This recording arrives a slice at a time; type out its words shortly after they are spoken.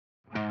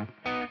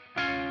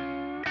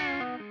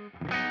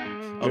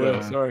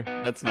Although, sorry.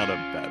 that's not a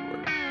bad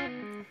word.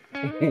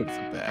 It's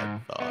a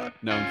bad thought.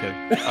 No, I'm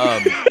kidding.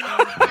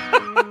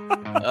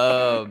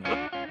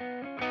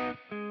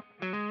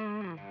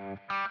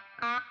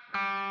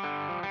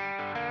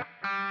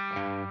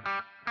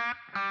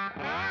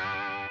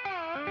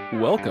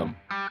 Welcome,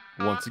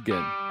 once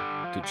again,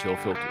 to Chill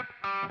Filtered,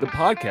 the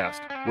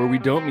podcast where we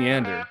don't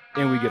meander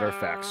and we get our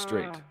facts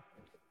straight.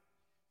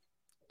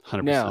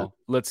 100%. Now,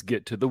 let's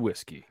get to the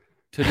whiskey.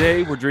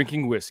 Today, we're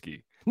drinking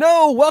whiskey.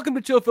 No, welcome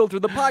to Chill Filter,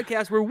 the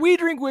podcast where we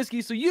drink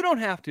whiskey so you don't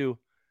have to,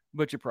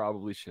 but you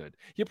probably should.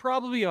 You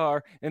probably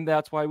are, and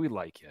that's why we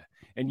like you.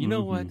 And you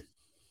know what?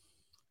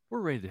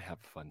 We're ready to have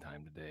a fun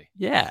time today.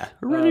 Yeah,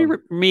 we're ready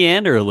to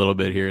meander a little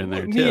bit here and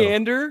there, too.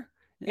 Meander,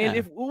 yeah. And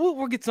if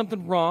we'll get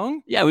something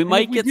wrong. Yeah, we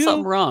might get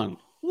something wrong.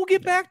 We'll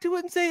get back to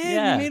it and say,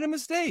 hey, we made a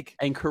mistake.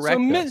 And correct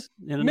us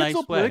in a nice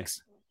way.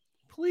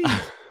 Please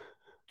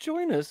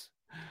join us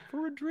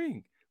for a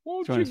drink.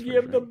 Won't you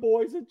give the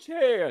boys a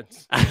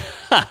chance?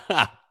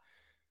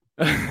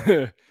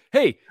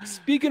 Hey,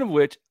 speaking of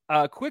which,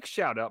 quick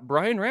shout out.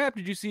 Brian Rapp,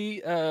 did you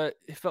see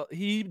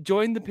he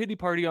joined the pity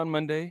party on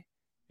Monday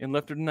and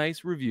left a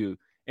nice review.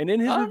 And in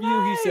his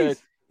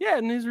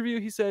review,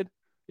 he said,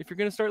 if you're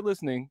going to start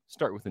listening,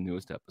 start with the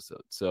newest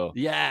episode. So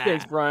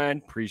thanks, Brian.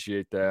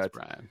 Appreciate that. Thanks,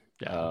 Brian.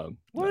 Yeah.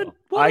 What a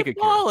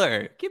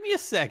baller. Give me a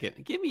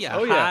second. Give me a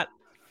hot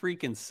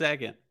freaking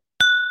second.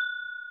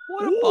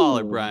 What a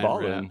baller,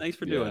 Brian. Thanks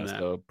for doing that.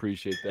 So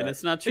appreciate that. And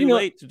it's not too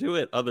late to do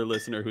it, other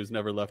listener who's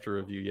never left a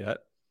review yet.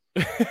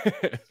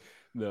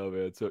 No,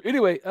 man. So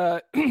anyway,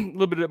 a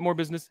little bit more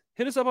business.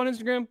 Hit us up on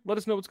Instagram. Let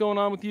us know what's going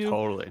on with you.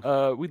 Totally.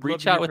 We'd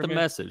reach out with a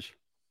message.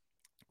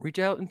 Reach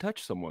out and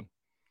touch someone.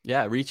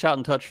 Yeah, reach out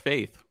and touch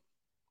Faith.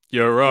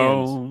 Your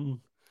own.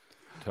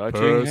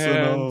 Touching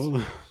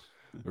hands.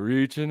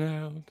 Reaching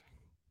out.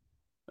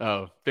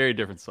 Oh, very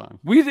different song.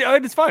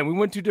 It's fine. We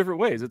went two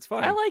different ways. It's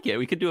fine. I like it.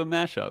 We could do a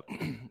mashup.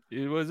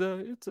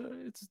 It's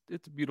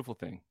a beautiful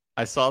thing.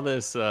 I saw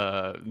this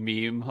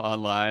meme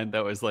online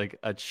that was like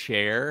a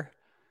chair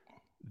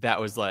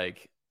that was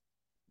like,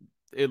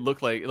 it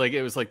looked like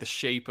it was like the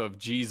shape of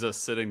Jesus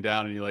sitting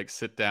down, and you like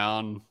sit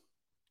down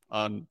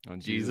on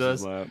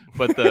Jesus,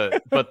 but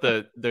the what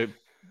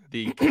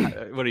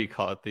do you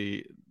call it?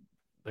 The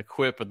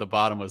quip at the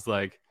bottom was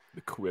like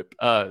the quip.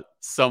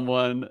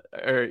 Someone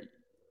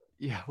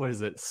what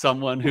is it?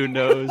 Someone who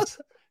knows.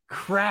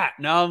 Crap!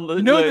 Now I'm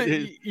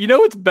you know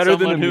what's better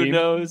than a meme? Someone who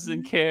knows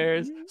and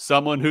cares.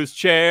 Someone whose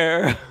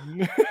chair.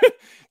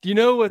 Do you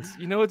know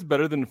what's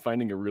better than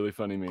finding a really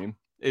funny meme?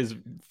 Is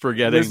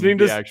forgetting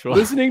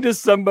listening to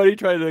somebody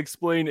try to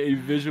explain a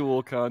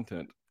visual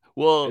content.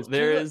 Well,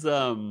 there's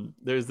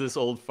this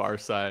old Far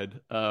Side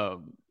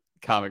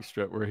comic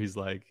strip where he's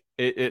like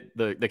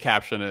the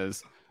caption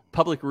is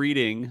public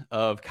reading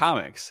of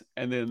comics,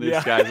 and then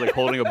this guy's like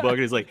holding a book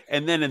and he's like,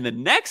 and then in the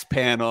next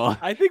panel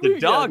I think the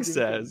dog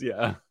says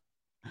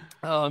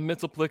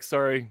Mitzelplix,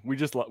 sorry,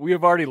 we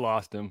have already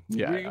lost him.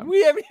 We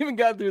haven't even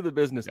got through the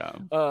business.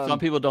 Some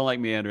people don't like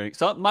meandering.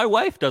 So my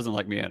wife doesn't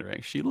like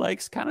meandering. She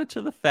likes kind of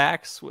to the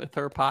facts with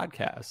her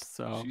podcast.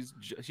 So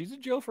she's a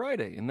Joe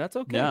Friday, and that's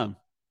okay. Yeah,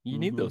 you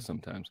need those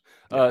sometimes.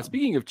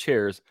 Speaking of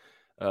chairs,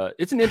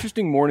 it's an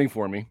interesting morning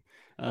for me.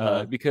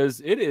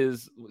 Because it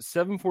is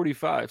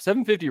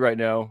 7:50 right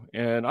now,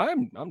 and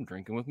I'm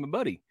drinking with my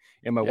buddy,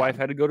 and my wife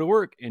had to go to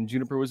work, and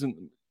Juniper was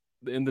in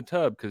the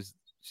tub because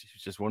she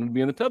just wanted to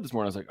be in the tub this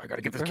morning. I was like, I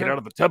gotta get this kid out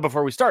of the tub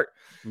before we start.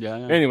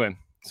 Anyway,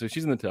 so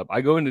she's in the tub. I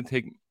go in to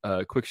take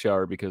a quick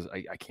shower because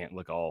I can't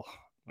look all.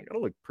 I gotta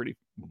look pretty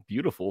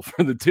beautiful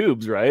for the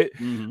tubes, right?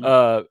 And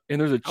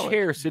there's a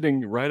chair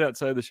sitting right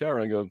outside the shower.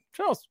 And I go,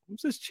 Charles,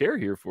 what's this chair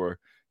here for?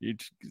 You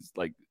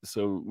like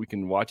so we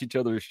can watch each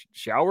other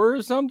shower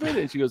or something?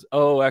 And she goes,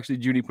 oh, actually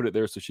Judy put it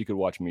there so she could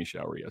watch me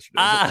shower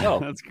yesterday.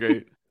 That's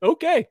great.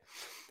 Okay.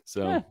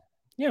 So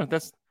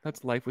that's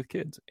life with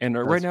kids. And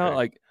right now,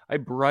 like I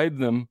bribe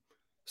them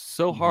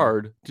so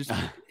hard, just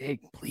hey,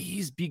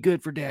 please be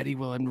good for daddy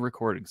while I'm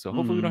recording. So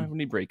hopefully we don't have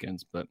any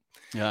break-ins. But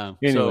anyway.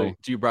 So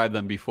do you bribe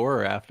them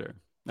before or after?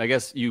 I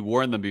guess you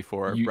warn them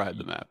before, bribe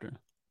them after.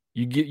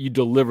 You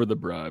deliver the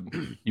bribe.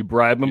 You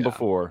bribe them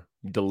before,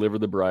 you deliver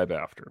the bribe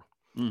after.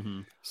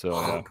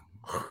 So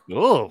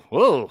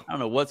whoa! I don't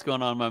know what's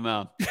going on in my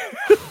mouth.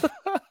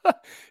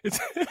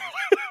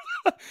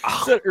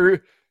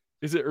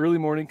 Is it early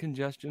morning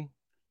congestion?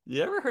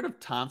 You ever heard of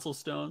tonsil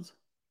stones?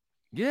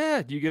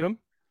 Yeah, do you get them?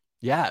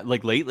 Yeah,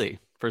 like lately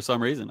for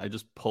some reason I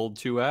just pulled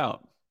 2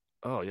 out.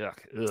 Oh yeah,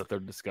 they're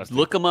disgusting.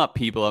 Look them up,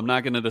 people. I'm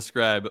not going to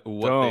describe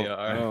what they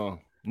are.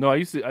 No, I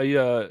used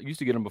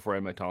to get them before I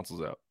had my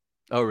tonsils out.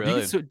 Oh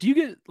really? Do you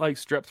get like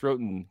strep throat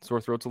and sore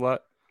throats a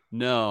lot?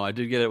 No, I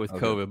did get it with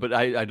COVID, but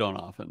I don't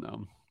often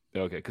know.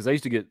 Okay, because I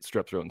used to get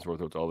strep throat and sore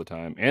throats all the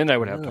time, and I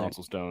would have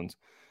tonsil stones.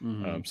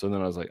 So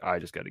then I was like, I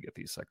just got to get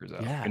these suckers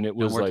out. Yeah, and it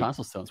was no more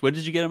tonsil stones. When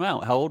did you get them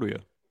out? How old were you?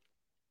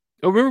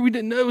 Oh, remember we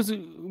didn't. That was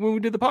when we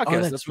did the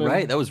podcast. Oh, that's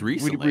right. That was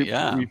recently. We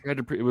had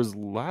to. It was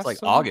last. It's like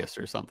summer? August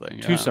or something.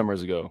 2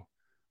 summers ago.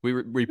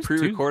 We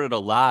pre-recorded a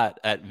lot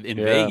in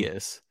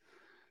Vegas,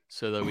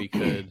 so that we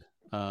could.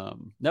 No,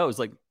 it was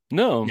like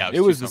No, Yeah,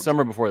 it was the 2 summers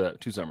summer ago. before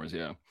that. 2 summers,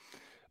 yeah.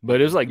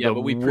 But it was like Yeah, the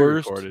but we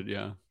worst. pre-recorded.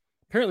 Yeah.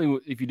 Apparently,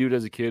 if you do it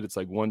as a kid, it's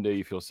like one day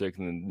you feel sick,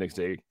 and then the next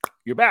day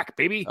you're back,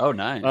 baby. Oh,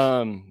 nice.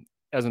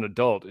 As an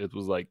adult, it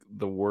was like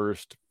the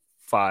worst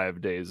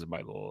 5 days of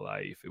my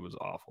life. It was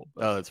awful.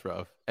 Oh, that's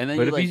rough. And then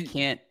but you if like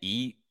can't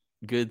eat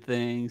good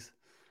things.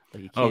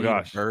 Like you Oh, can't eat a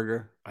gosh.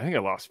 burger. I think I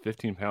lost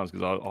 15 pounds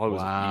because all I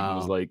was eating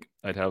was Wow. like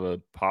I'd have a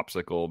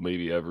popsicle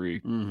maybe every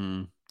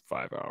Mm-hmm.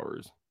 5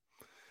 hours,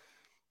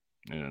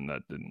 and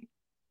that didn't.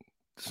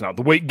 It's not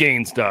the weight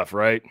gain stuff,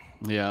 right?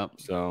 Yeah.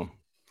 So,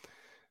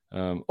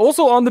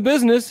 also on the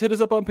business, hit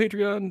us up on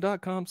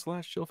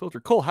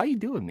patreon.com/chillfilter. Cole, how you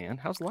doing, man?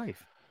 How's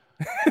life?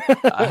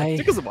 Took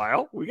us a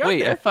while. We got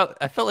Wait, there.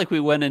 I felt like we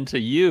went into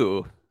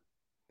you.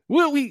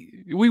 Well,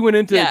 we went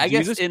into Yeah, I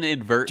Jesus, guess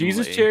inadvertently.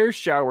 Jesus chairs,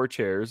 shower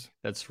chairs,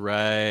 That's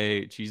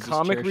right. Jesus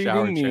comic chair, reading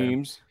shower chair.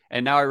 memes.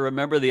 And now I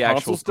remember the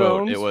actual Tonsil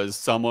quote. It stones. was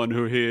someone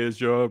who hears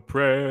your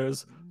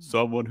prayers,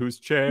 someone whose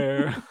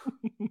chair.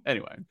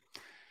 Anyway,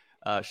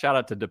 shout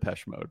out to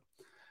Depeche Mode.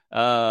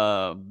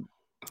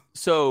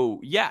 So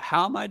yeah,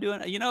 how am I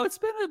doing? You know, it's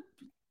been a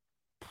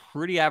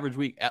pretty average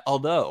week.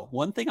 Although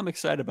one thing I'm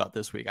excited about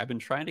this week, I've been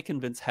trying to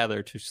convince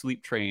Heather to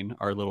sleep train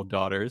our little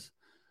daughters.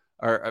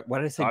 Or why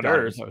did I say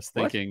daughters? I was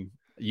thinking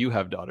you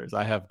have daughters.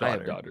 I have daughters. I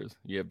have daughters.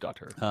 You have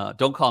daughter.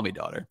 Don't call me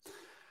daughter.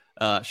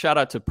 Shout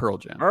out to Pearl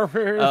Jam.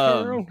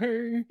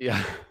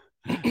 Yeah.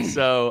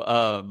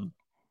 So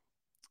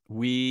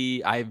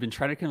I've been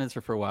trying to convince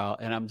her for a while,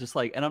 and I'm just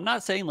like, and I'm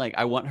not saying like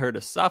I want her to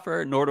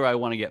suffer, nor do I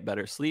want to get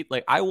better sleep.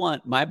 Like I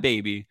want my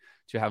baby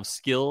to have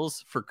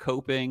skills for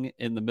coping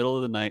in the middle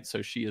of the night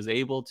so she is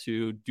able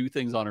to do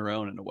things on her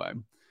own in a way.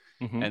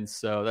 Mm-hmm. And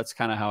so that's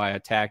kind of how I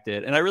attacked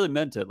it. And I really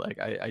meant it. Like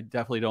I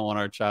definitely don't want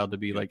our child to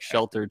be like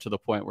sheltered to the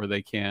point where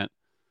they can't.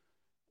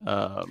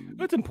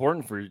 It's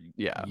important for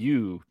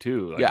you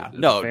too. Like, yeah,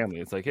 no family.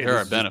 It's like, hey, there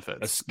are benefits.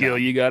 A skill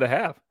you got to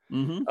have.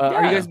 Mm-hmm.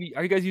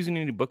 Are you guys using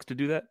any books to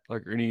do that?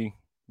 Like any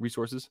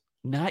resources?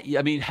 Not.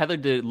 I mean, Heather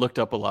looked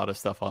up a lot of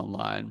stuff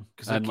online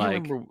and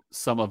like remember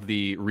some of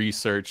the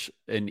research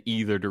in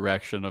either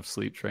direction of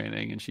sleep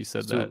training, and she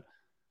said that.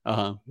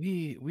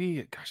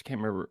 We gosh, I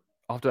can't remember.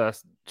 I'll have to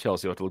ask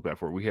Chelsea. I'll have to look back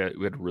for it. We had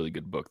a really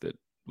good book that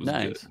was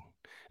nice. Good.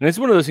 And it's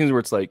one of those things where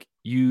it's like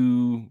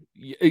you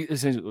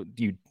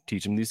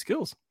teach them these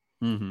skills.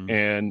 Mm-hmm.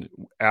 And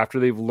after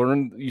they've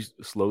learned, you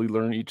slowly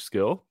learn each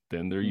skill,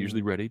 then they're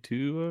usually ready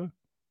to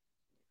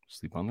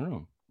sleep on their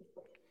own.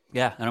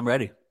 Yeah, and I'm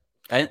ready.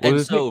 And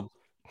so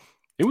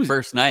it was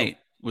first night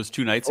was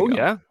 2 nights ago. Oh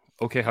yeah.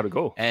 Okay, how'd it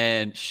go?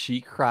 And she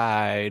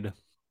cried.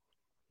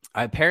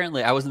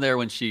 Apparently, I wasn't there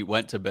when she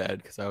went to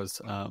bed because I was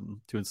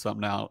doing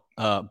something out.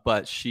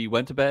 But she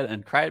went to bed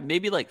and cried,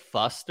 maybe like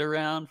fussed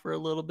around for a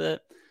little bit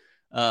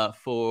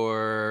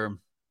for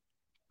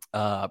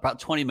about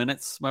 20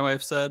 minutes, my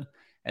wife said.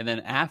 And then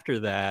after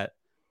that,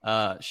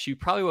 she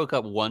probably woke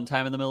up one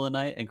time in the middle of the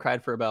night and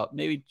cried for about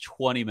maybe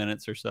 20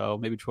 minutes or so,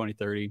 maybe 20,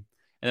 30. And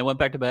then went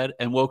back to bed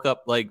and woke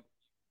up like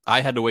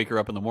I had to wake her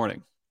up in the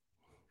morning.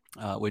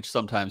 Which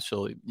sometimes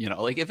she'll,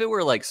 like if it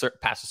were like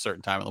past a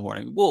certain time in the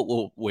morning,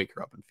 we'll wake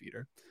her up and feed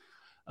her.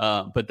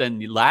 But then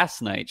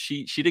last night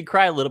she did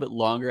cry a little bit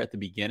longer at the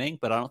beginning,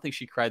 but I don't think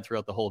she cried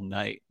throughout the whole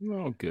night.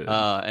 Oh, good.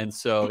 And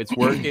so it's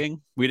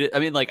working.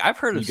 I've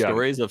heard of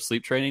stories of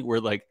sleep training where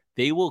like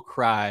they will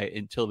cry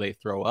until they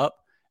throw up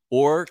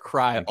or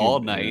cry all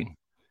night.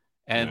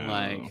 And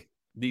like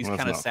these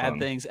kind of sad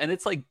things. And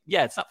it's like,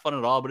 yeah, it's not fun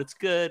at all, but it's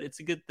good. It's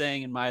a good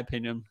thing in my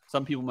opinion.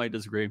 Some people might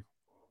disagree.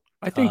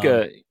 I think,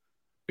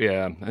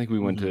 yeah, I think we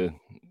went to,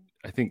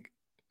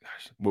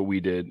 what we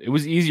did, it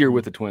was easier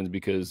with the twins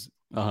because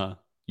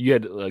you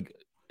had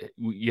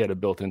a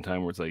built-in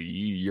time where it's like,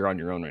 you're on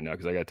your own right now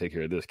because I got to take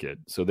care of this kid.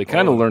 So they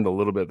kind of learned a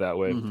little bit that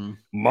way.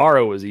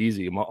 Mara was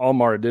easy. All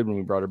Mara did when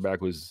we brought her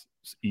back was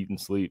eat and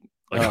sleep.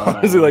 Like,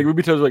 honestly, like we'd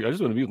be times like, I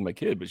just want to be with my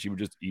kid, but she would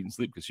just eat and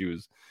sleep because she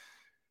was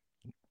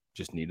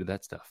just needed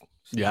that stuff.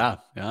 So, yeah.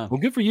 Well,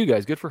 good for you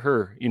guys. Good for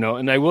her.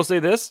 And I will say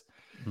this.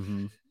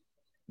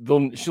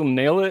 She'll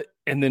nail it,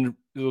 and then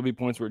there'll be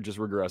points where it just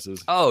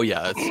regresses. Oh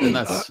yeah, and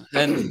that's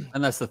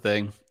the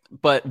thing.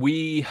 But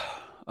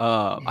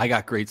I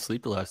got great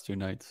sleep the last 2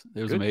 nights.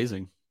 It was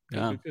amazing.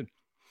 Yeah. Good.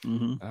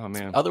 Oh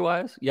man.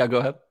 Otherwise, yeah, go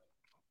ahead.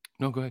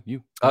 No, go ahead.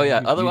 You. Oh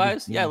yeah.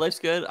 Otherwise, life's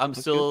good. I'm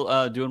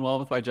still doing well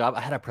with my job.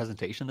 I had a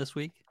presentation this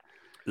week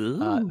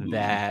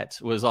that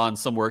was on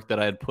some work that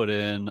I had put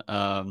in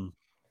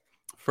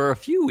for a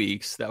few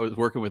weeks. That was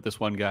working with this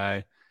one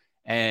guy.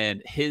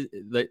 And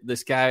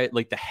this guy,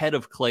 like the head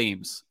of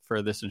claims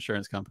for this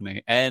insurance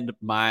company and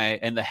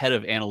the head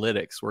of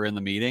analytics were in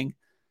the meeting.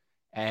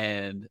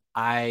 And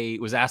I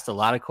was asked a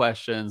lot of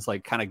questions,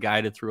 like kind of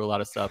guided through a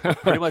lot of stuff.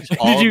 Pretty much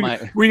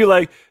were you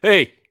like,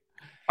 hey,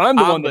 I'm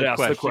the one that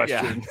asked the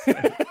question.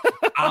 Yeah.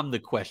 I'm the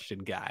question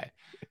guy.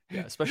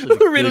 Yeah, especially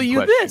the riddle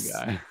you this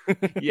guy.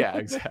 Yeah,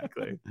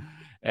 exactly.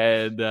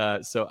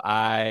 And so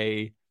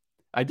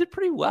I did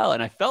pretty well,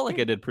 and I felt like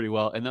I did pretty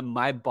well. And then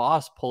my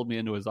boss pulled me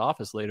into his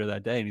office later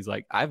that day, and he's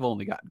like, "I've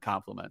only gotten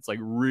compliments, like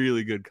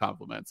really good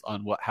compliments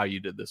on how you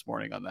did this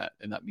morning in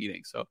that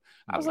meeting." So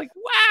I was like,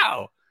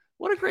 "Wow,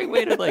 what a great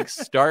way to like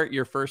start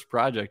your first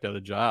project at a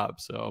job.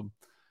 So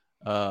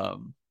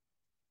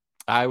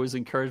I was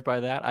encouraged by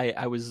that.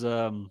 I was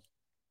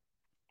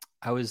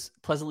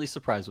pleasantly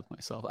surprised with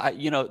myself.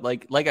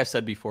 Like I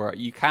said before,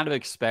 you kind of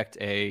expect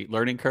a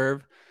learning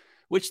curve,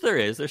 which there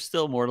is. There's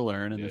still more to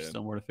learn and there's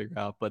still more to figure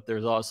out. But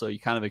there's also, you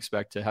kind of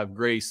expect to have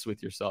grace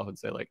with yourself and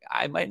say, like,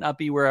 I might not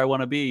be where I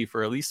want to be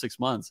for at least 6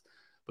 months.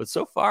 But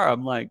so far,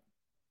 I'm like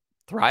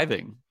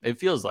thriving. It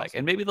feels like.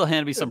 And maybe they'll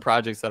hand me some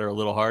projects that are a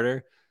little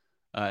harder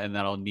and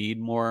that'll need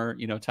more,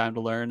 time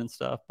to learn and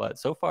stuff. But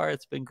so far,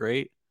 it's been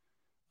great.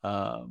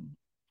 And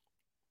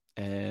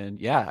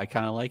yeah, I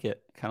kind of like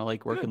it. Kind of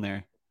like working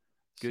there.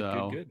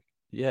 Good.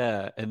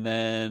 Yeah. And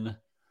then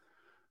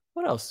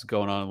what else is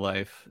going on in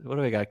life? What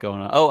do I got going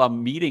on? Oh,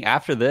 I'm meeting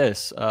after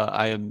this.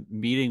 I am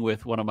meeting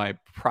with one of my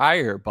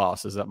prior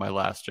bosses at my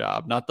last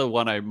job. Not the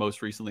one I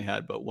most recently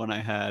had, but one I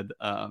had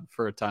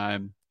for a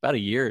time, about a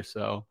year or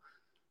so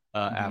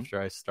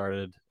after I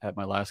started at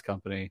my last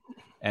company.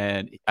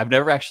 And I've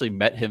never actually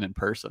met him in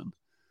person.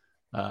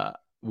 He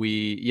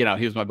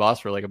was my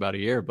boss for like about a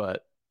year,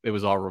 but it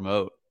was all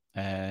remote.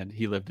 And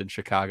he lived in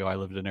Chicago. I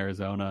lived in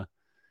Arizona.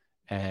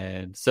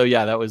 And so,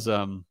 yeah, that was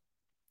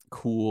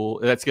cool.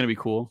 That's going to be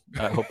cool.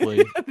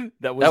 Hopefully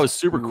that was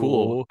super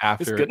cool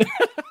after.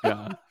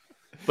 Yeah.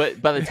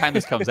 But by the time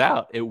this comes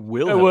out, it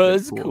will. It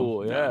was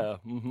cool. Yeah.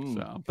 Mm-hmm.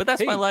 So, but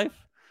that's my life.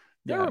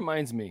 That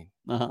reminds me.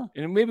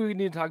 And maybe we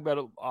need to talk about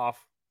it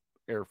off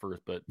air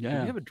first, but do we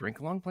have a drink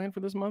along plan for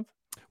this month?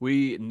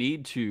 We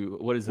need to.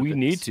 What is it? We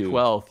need to.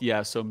 12th.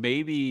 Yeah. So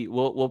maybe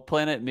we'll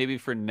plan it maybe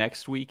for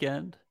next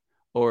weekend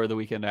or the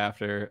weekend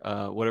after,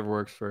 whatever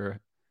works for.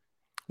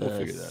 We'll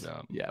figure that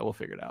out. Yeah, we'll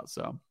figure it out.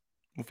 So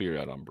we'll figure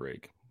it out on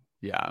break.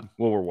 Yeah.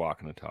 Well, we're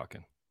walking and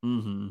talking.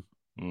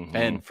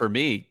 And for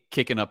me,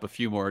 kicking up a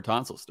few more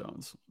tonsil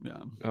stones. Yeah.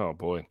 Oh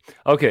boy.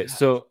 Okay,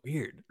 so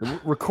weird.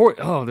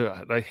 Record.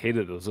 Oh, I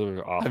hated those. Those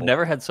are awful. I've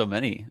never had so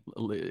many.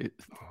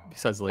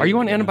 Besides, are you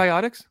on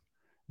antibiotics?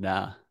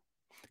 Nah.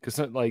 Because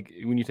like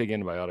when you take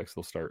antibiotics,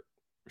 they'll start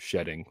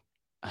shedding,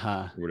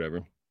 or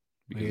whatever,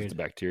 because it's a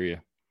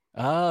bacteria.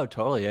 Oh,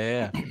 totally.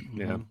 Yeah.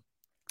 Yeah.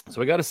 So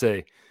I got to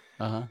say.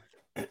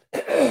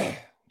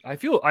 I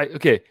feel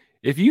okay.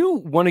 If you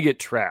want to get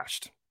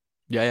trashed,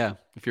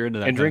 if you're into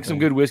that, and drink some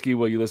good whiskey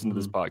while you listen to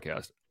this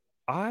podcast,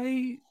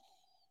 I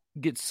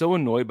get so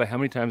annoyed by how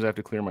many times I have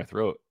to clear my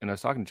throat. And I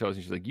was talking to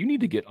Chelsea, she's like, "You need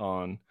to get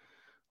on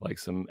like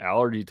some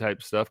allergy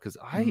type stuff because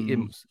I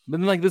am." But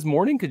then like this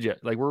morning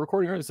like we're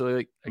recording early, so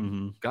like I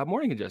got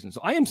morning congestion.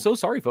 So I am so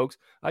sorry, folks.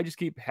 I just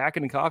keep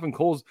hacking and coughing,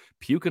 Cole's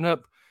puking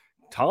up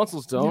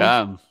tonsil stones.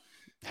 Yeah,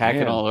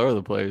 hacking all over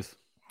the place.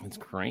 It's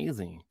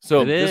crazy.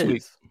 So this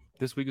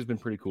week has been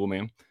pretty cool,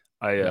 man.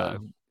 My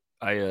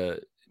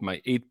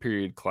 8th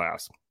period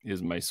class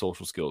is my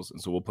social skills,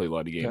 and so we'll play a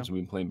lot of games.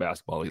 We've been playing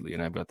basketball lately,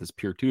 and I've got this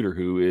peer tutor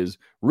who is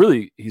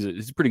really he's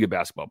a pretty good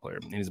basketball player,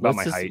 and he's about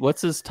my height.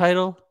 What's his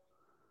title?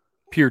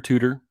 Peer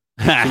tutor.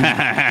 Go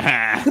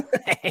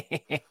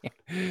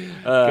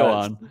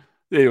on.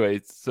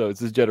 Anyway, so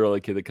it's this general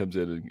kid that comes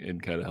in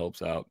and kind of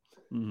helps out.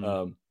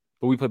 But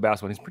we play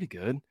basketball, and he's pretty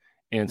good,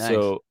 and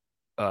so.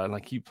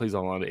 Like he plays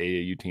on a lot of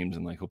AAU teams,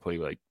 and like he'll play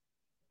like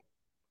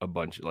a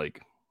bunch of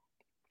like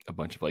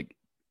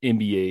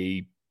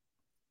NBA,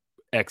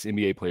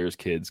 ex-NBA players,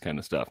 kids, kind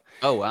of stuff.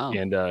 Oh wow!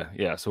 And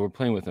so we're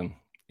playing with him,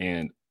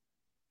 and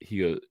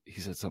he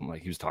said something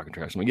like he was talking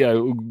trash. I'm like,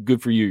 yeah,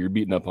 good for you. You're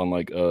beating up on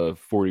like a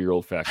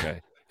 40-year-old fat guy.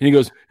 And he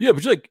goes, yeah,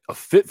 but you're like a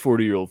fit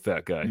 40-year-old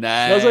fat guy.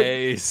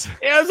 Nice.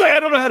 I was like, I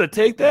don't know how to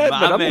take that,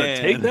 but I'm gonna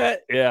take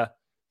that. Yeah.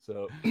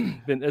 So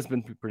it's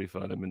been pretty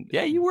fun. I've been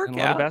you work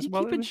out,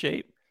 basketball, you keep in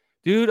shape.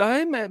 Dude,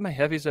 I'm at my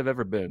heaviest I've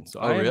ever been.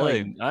 So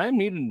really? I'm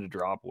needing to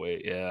drop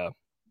weight. Yeah.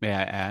 May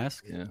I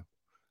ask? Yeah.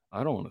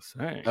 I don't want to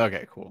say.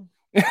 Okay, cool.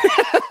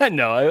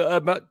 No, I'm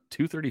about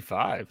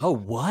 235. Oh,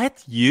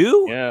 what?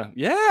 You?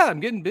 Yeah. I'm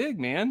getting big,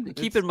 man.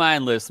 Keep in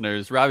mind,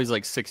 listeners, Robbie's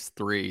like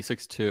 6'3",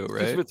 6'2",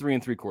 right?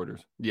 6'3" 3/4.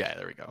 Yeah,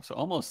 there we go. So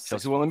almost. So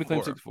let me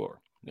claim 6'4".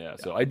 Yeah.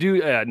 So I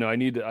do. No, I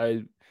need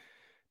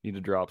to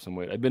drop some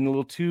weight. I've been a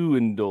little too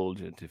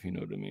indulgent, if you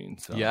know what I mean.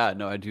 So yeah,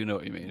 no, I do know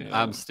what you mean.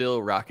 Yeah. I'm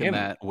still rocking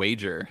that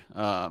wager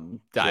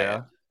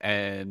diet,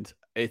 and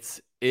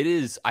it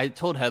is. I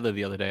told Heather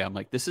the other day, I'm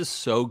like, this is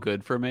so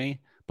good for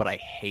me, but I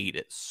hate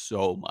it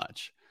so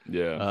much.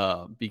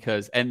 Yeah.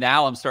 And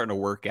now I'm starting to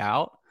work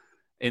out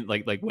in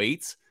like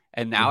weights,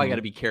 and now I got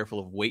to be careful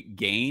of weight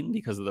gain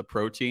because of the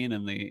protein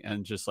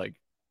and just like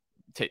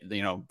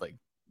like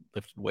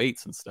lifted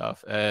weights and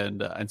stuff,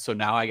 and so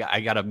now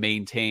I got to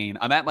maintain.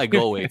 I'm at my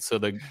goal weight, so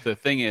the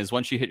thing is,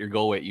 once you hit your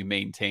goal weight, you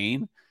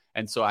maintain,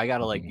 and so I got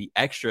to like be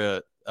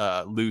extra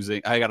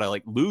losing. I got to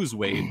like lose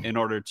weight in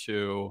order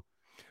to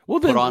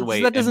put on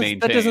weight and maintain.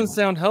 That doesn't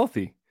sound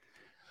healthy.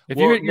 If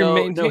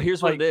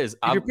here's what it is.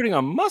 If you're putting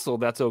on muscle,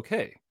 that's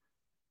okay.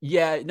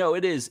 Yeah, no,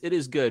 it is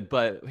good,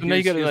 but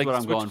here's what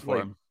I'm going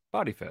for: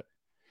 body fat.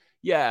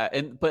 Yeah,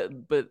 but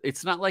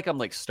it's not like I'm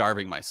like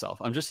starving myself.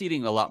 I'm just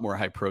eating a lot more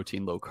high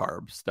protein, low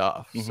carb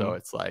stuff. So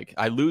it's like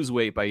I lose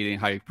weight by eating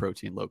high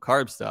protein, low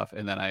carb stuff,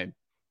 and then I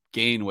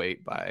gain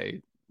weight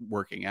by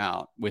working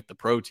out with the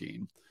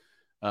protein.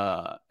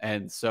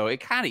 And so it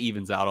kind of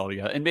evens out all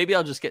together. And maybe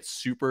I'll just get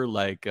super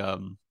like,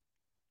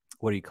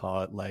 what do you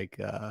call it? Like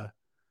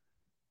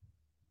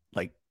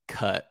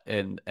cut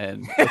and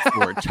what's the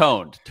word?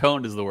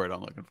 Toned is the word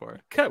I'm looking for.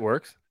 Cut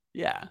works.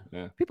 Yeah.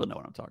 People know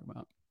what I'm talking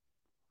about.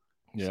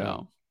 Yeah.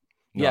 So,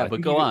 no,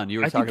 but go on.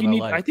 You were talking about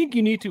life. I think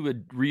you need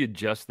to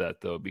readjust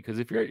that though, because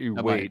if you're at your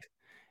weight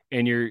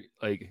and you're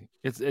like,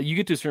 you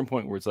get to a certain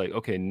point where it's like,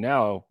 okay,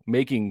 now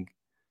making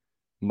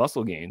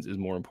muscle gains is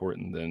more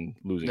important than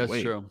losing weight.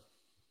 That's true.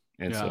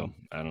 And so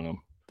I don't know.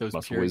 Those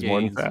muscle weighs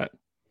more than fat.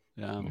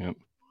 Yeah. Yep.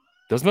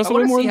 Does muscle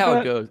weigh more than fat? I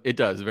want to see how it goes. It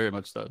does. It very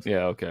much does.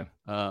 Yeah. Okay.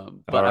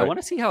 But I want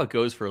to see how it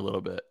goes for a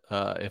little bit.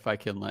 If I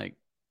can like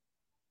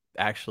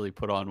actually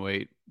put on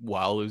weight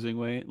while losing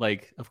weight.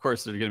 Like, of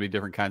course, there's going to be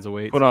different kinds of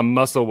weights. Put on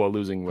muscle while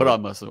losing weight. Put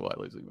on muscle while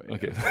losing weight.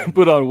 Okay. Yeah.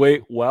 Put on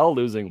weight while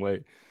losing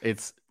weight.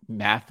 It's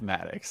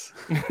mathematics.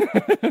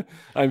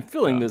 I'm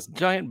filling this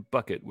giant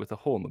bucket with a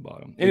hole in the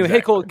bottom. Anyway,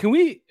 Hey Cole,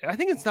 I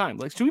think it's time.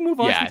 Like, should we move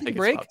on? Yeah, I think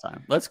it's about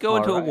time. Let's go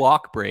into a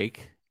walk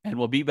break, and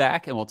we'll be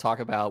back, and we'll talk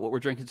about what we're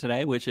drinking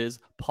today, which is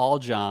Paul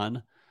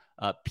John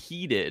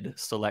peated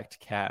select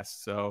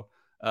cast. So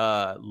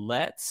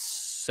let's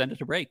send it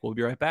to break. We'll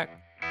be right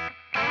back.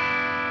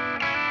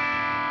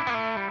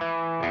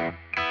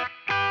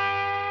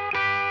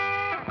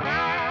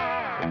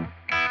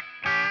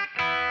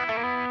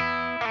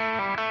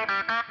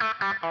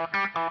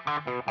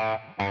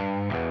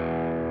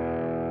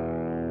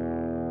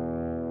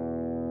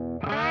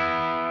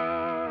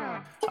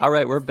 All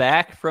right, we're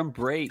back from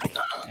break,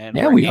 and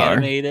we're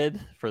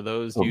animated for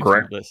those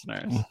YouTube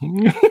listeners.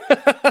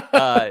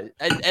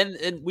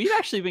 And we've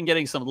actually been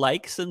getting some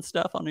likes and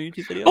stuff on our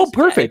YouTube videos. Oh,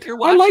 perfect! Yeah,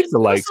 watching, I like the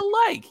likes. Give us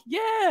a like,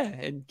 yeah,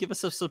 and give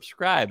us a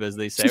subscribe, as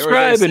they say.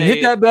 Subscribe and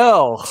hit that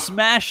bell.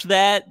 Smash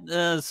that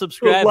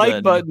subscribe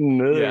like button.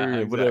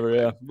 Whatever.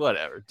 Yeah,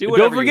 whatever. Do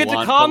whatever. Don't forget you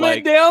want, to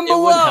comment down below.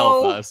 It would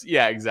help us.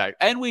 Yeah, exactly.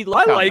 And we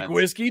love comments. Like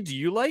whiskey. Do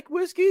you like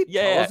whiskey?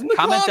 Yeah.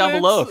 Comment down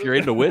below if you're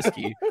into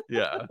whiskey.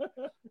 Yeah.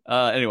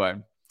 Anyway,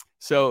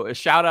 so a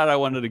shout out I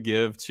wanted to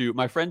give to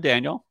my friend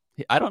Daniel.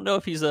 I don't know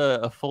if he's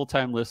a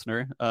full-time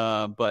listener,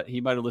 but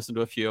he might have listened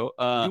to a few.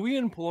 Do we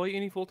employ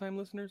any full-time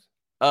listeners?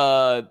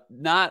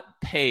 Not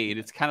paid.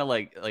 It's kind of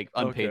like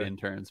unpaid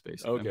interns,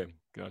 basically. Okay,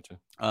 gotcha.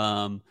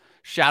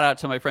 Shout out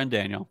to my friend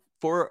Daniel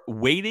for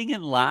waiting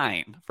in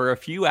line for a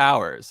few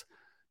hours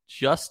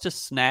just to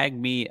snag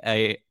me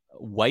a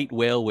white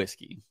whale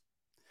whiskey.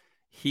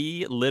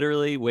 He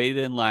literally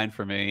waited in line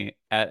for me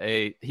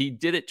he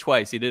did it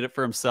twice. He did it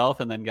for himself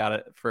and then got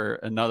it for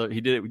another.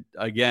 He did it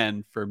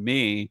again for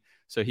me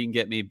so he can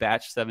get me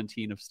batch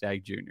 17 of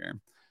Stag Junior,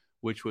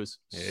 which was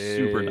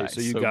super nice.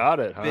 So you got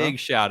it, huh? Big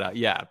shout out.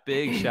 Yeah.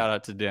 Big shout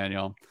out to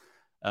Daniel,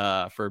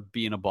 for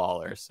being a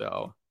baller.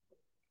 So,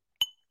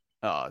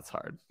 it's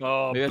hard.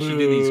 Oh, maybe I should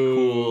do these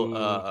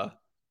cool,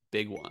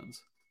 big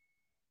ones.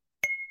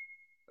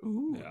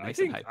 Ooh, yeah, I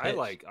think I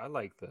like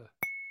the.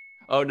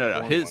 Oh,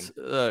 no. His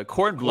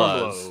Corn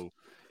Blows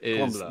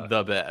is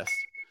the best.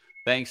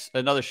 Thanks.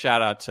 Another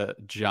shout out to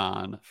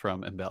John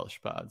from Embellish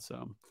Pod.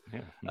 So,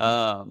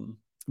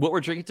 what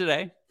we're drinking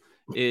today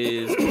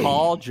is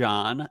Paul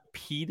John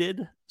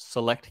peated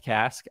select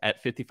cask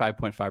at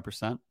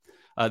 55.5%.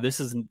 This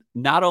is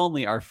not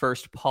only our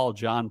first Paul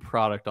John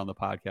product on the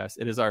podcast,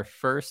 it is our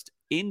first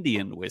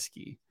Indian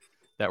whiskey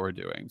that we're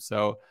doing.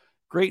 So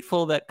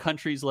grateful that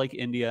countries like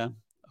India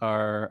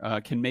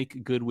can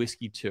make good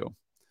whiskey too.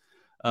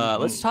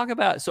 Let's talk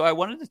about. So I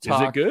wanted to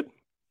talk. Is it good?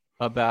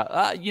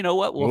 About you know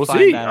what? We'll find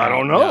see. That I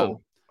don't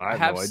know. I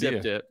have no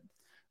sipped it,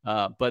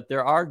 but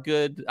there are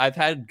good. I've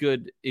had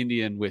good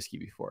Indian whiskey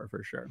before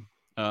for sure.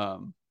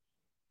 And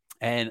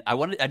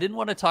I didn't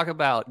want to talk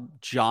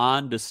about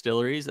John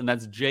Distilleries, and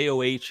that's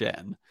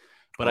JOHN,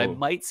 but I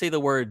might say the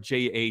word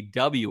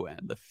JAWN,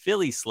 the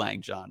Philly slang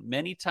John,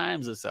 many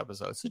times this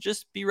episode. So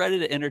just be ready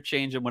to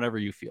interchange them whenever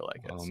you feel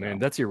like it. Oh man,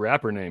 that's your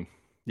rapper name.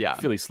 Yeah,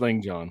 Philly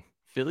slang John.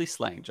 Philly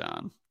slang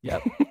John.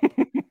 Yep.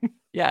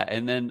 Yeah,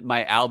 and then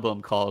my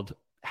album called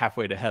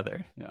Halfway to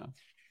Heather. Yeah.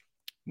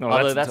 No,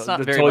 although that's not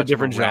very totally much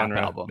different a rap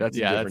genre. album. That's a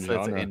different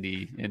genre. That's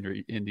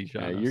indie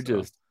genre.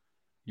 Yeah,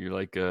 you're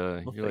like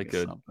a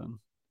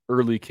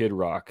early Kid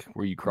Rock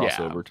where you cross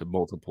over to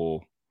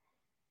multiple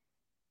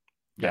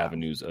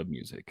avenues of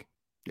music.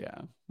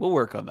 Yeah, we'll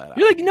work on that.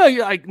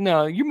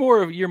 You're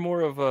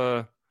more of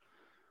a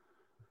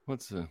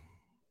what's the.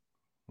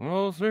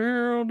 I'll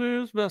sail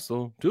this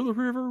vessel till the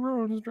river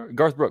runs dry.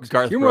 Garth Brooks.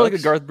 You're more like a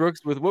Garth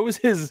Brooks with what was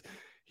his?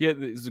 He had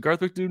his Garth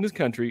Brooks doing his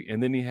country,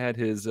 and then he had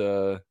his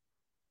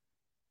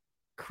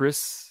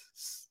Chris.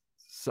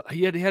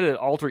 He had an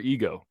alter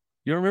ego.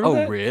 You remember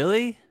that? Oh,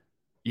 really?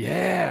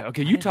 Yeah.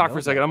 Okay, you talk for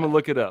a second. I'm gonna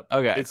look it up.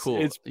 Okay,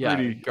 cool. It's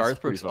pretty.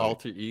 Garth Brooks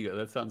alter ego.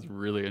 That sounds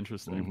really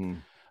interesting.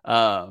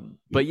 Mm-hmm.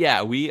 But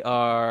yeah, we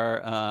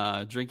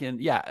are drinking.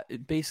 Yeah,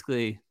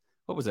 basically.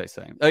 What was I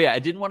saying? Oh, yeah. I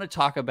didn't want to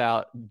talk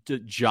about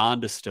John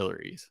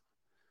Distilleries.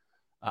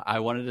 I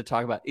wanted to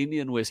talk about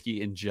Indian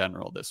whiskey in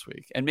general this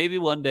week. And maybe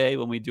one day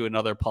when we do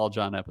another Paul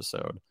John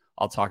episode,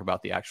 I'll talk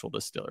about the actual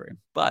distillery.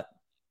 But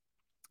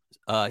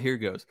Here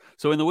goes.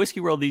 So in the whiskey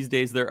world these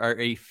days, there are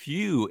a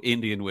few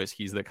Indian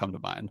whiskeys that come to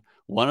mind.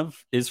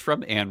 Is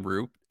from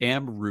Amrut.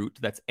 Amrut,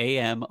 that's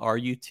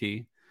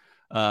Amrut.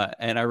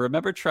 And I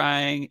remember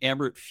trying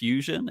Amrut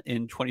Fusion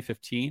in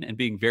 2015 and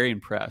being very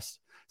impressed.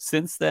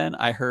 Since then,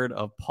 I heard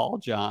of Paul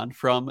John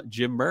from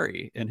Jim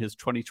Murray in his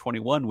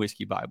 2021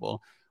 Whiskey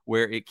Bible,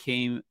 where it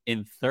came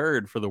in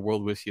third for the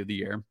World Whiskey of the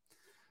Year.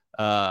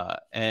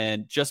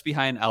 And just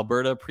behind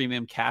Alberta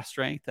Premium Cask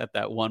Strength at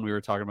that one we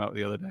were talking about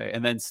the other day.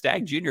 And then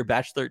Stag Junior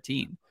Batch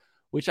 13,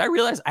 which I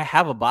realized I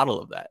have a bottle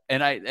of that.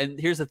 And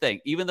here's the thing,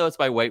 even though it's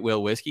my White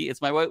Whale whiskey,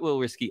 it's my White Whale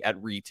whiskey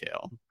at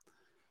retail.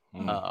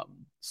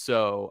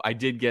 So I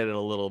did get it a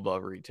little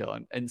above retail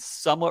and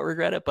somewhat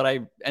regret it,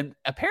 but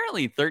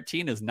apparently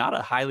 13 is not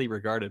a highly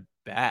regarded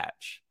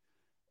batch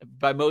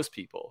by most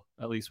people,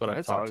 at least what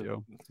I've talked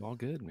to. It's all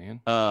good, man.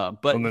 But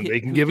then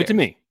they can give it to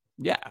me.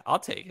 Yeah, I'll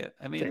take it.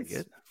 I mean,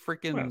 it's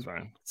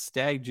freaking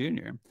Stag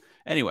Junior.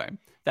 Anyway,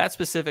 that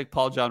specific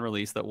Paul John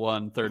release that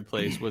won third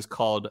place was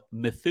called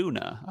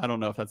Mithuna. I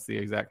don't know if that's the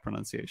exact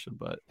pronunciation,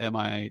 but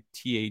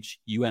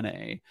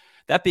Mithuna.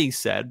 That being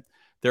said,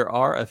 there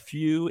are a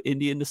few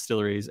Indian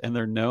distilleries, and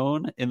they're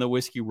known in the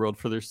whiskey world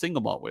for their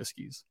single malt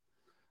whiskeys.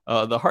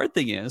 The hard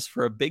thing is,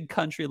 for a big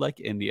country like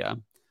India,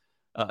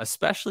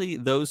 especially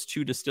those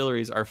two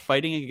distilleries are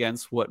fighting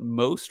against what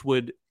most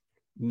would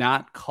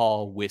not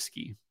call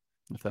whiskey,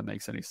 if that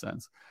makes any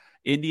sense.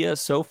 India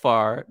so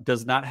far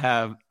does not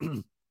have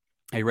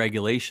a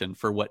regulation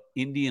for what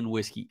Indian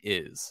whiskey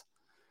is.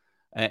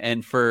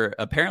 And for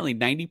apparently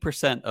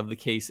 90% of the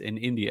case in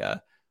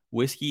India,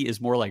 whiskey is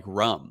more like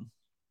rum,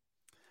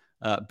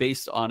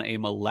 based on a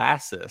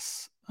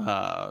molasses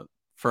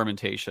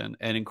fermentation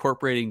and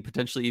incorporating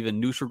potentially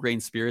even neutral grain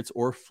spirits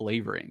or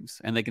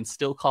flavorings. And they can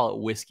still call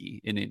it whiskey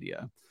in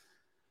India.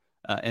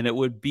 And it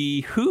would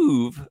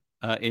behoove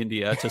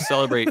India to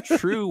celebrate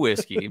true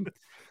whiskey,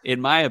 in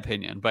my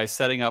opinion, by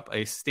setting up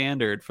a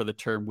standard for the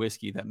term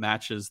whiskey that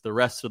matches the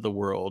rest of the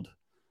world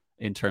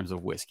in terms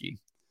of whiskey,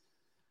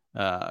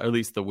 or at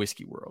least the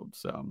whiskey world.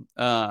 So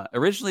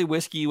originally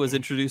whiskey was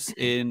introduced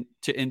to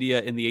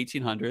India in the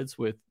 1800s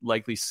with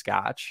likely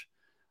Scotch.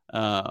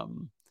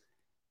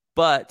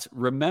 But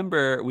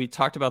remember, we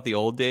talked about the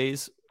old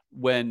days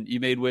when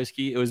you made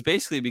whiskey. It was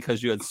basically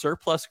because you had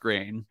surplus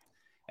grain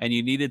and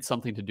you needed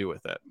something to do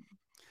with it.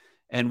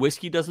 And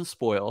whiskey doesn't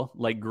spoil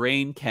like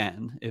grain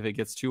can if it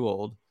gets too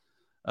old.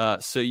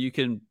 So you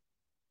can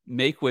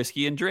make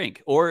whiskey and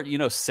drink, or,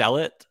 sell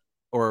it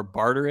or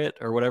barter it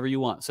or whatever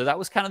you want. So that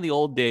was kind of the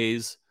old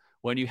days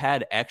when you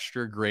had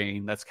extra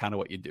grain. That's kind of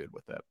what you did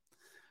with it.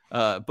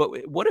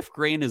 But what if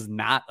grain is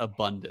not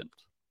abundant?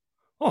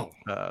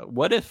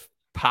 What if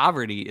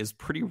poverty is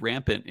pretty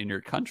rampant in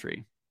your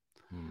country?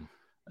 And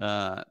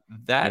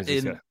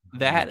the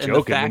fact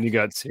when you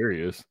got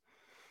serious.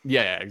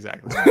 Yeah,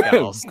 exactly. You got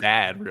all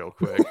sad real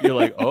quick. You're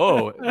like,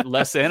 oh,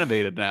 less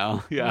animated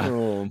now.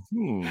 Yeah.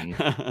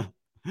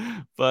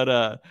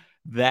 But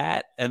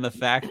that and the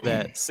fact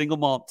that single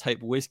malt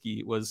type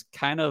whiskey was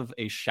kind of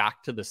a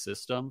shock to the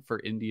system for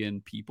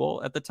Indian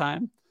people at the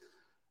time.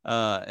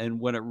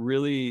 And when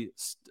it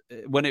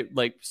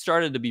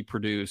started to be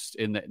produced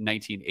in the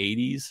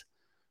 1980s,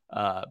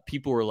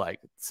 people were like,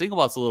 single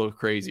malt's a little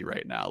crazy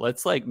right now.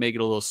 Let's make it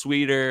a little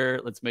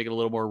sweeter. Let's make it a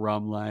little more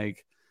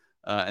rum-like.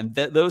 And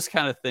those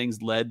kind of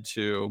things led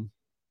to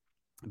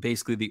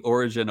basically the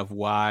origin of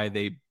why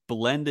they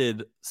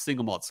blended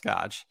single malt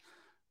Scotch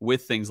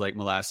with things like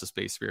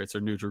molasses-based spirits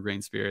or neutral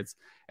grain spirits.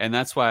 And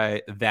that's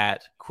why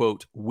that,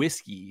 quote,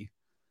 whiskey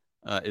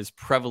is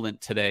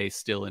prevalent today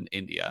still in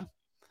India.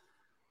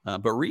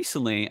 But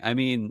recently,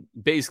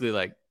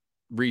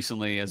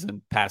 recently as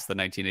in past the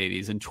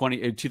 1980s, in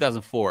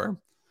 2004,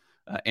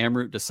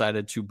 Amrut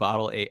decided to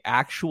bottle a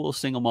actual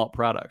single malt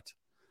product.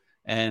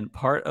 And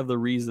part of the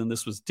reason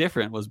this was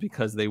different was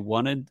because they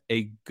wanted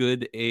a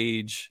good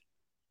age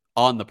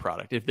on the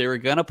product. If they were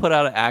going to put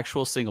out an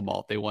actual single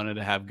malt, they wanted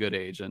to have good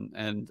age.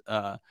 And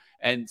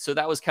so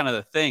that was kind of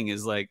the thing,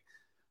 is they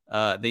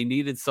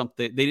needed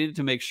something. They needed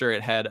to make sure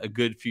it had a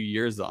good few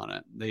years on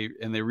it.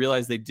 They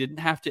realized they didn't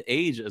have to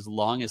age as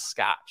long as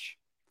Scotch,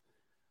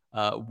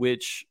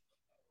 which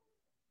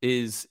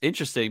is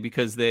interesting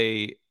because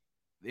it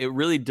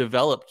really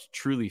developed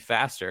truly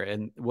faster.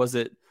 And was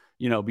it,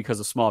 because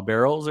of small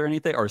barrels or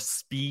anything, or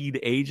speed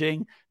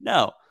aging?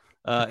 No.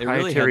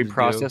 Proprietary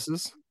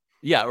processes?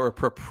 Yeah, or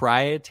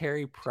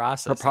proprietary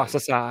processes.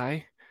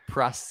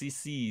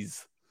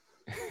 Processes.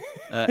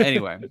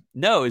 Anyway,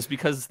 no, it's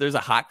because there's a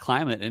hot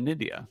climate in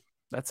India.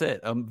 That's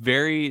it.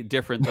 Very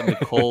different than the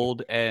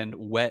cold and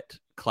wet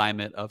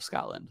climate of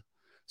Scotland.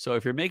 So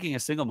if you're making a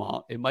single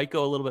malt, it might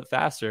go a little bit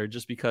faster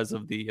just because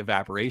of the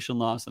evaporation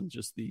loss and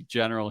just the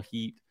general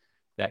heat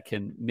that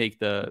can make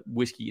the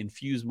whiskey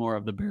infuse more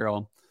of the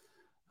barrel.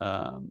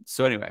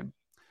 So anyway,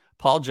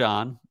 Paul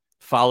John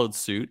followed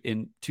suit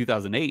in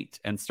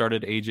 2008 and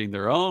started aging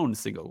their own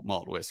single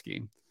malt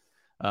whiskey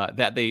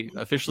that they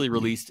officially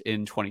released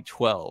in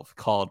 2012,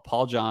 called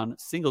Paul John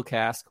Single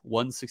Cask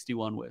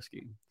 161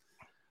 Whiskey.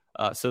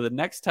 So the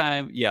next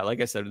time,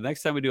 like I said, the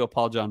next time we do a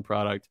Paul John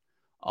product,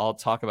 I'll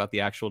talk about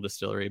the actual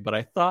distillery, but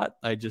I thought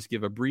I'd just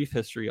give a brief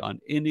history on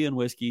Indian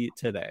whiskey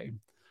today.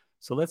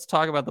 So let's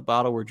talk about the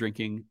bottle we're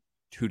drinking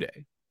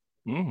today.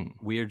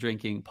 We are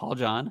drinking Paul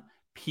John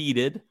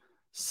Peated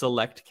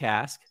Select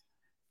Cask,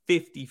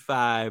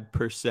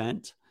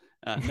 55%.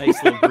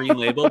 Nice little green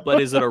label,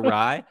 but is it a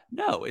rye?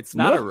 No, it's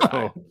not a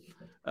rye.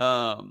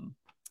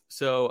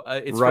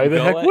 It's rye from the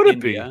Goa, heck would it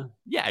India.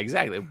 be? Yeah,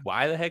 exactly.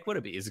 Why the heck would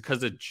it be? Is it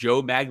because of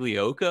Joe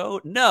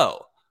Magliocco?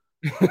 No.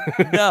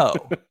 No.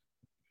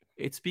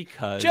 It's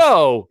because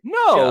Joe.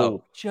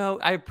 No. Joe,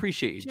 I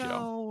appreciate you,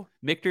 Joe.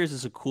 Michter's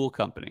is a cool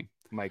company.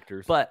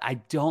 Michter's. But I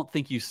don't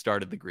think you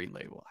started the green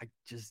label. I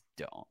just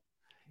don't.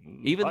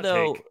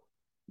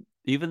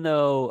 Even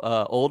though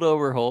Old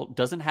Overholt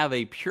doesn't have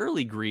a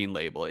purely green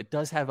label, it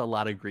does have a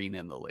lot of green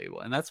in the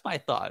label. And that's my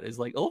thought, is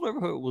like Old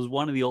Overholt was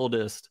one of the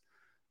oldest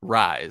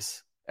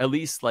ryes, at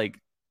least like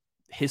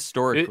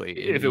historically.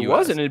 If it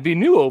wasn't, it'd be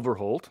New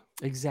Overholt.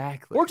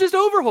 Exactly. Or just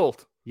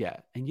Overholt. Yeah.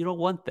 And you don't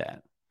want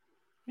that.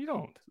 You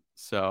don't.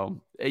 So,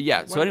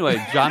 yeah. So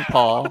anyway,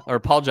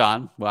 Paul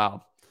John.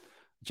 Wow.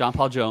 John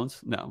Paul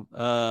Jones. No.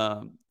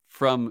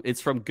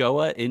 It's from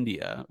Goa,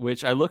 India,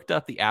 which I looked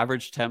up the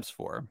average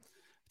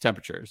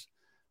temperatures.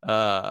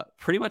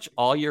 Pretty much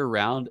all year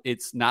round,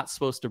 it's not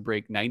supposed to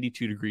break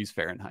 92 degrees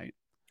Fahrenheit.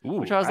 Ooh,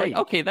 which I was like,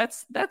 okay,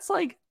 that's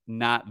like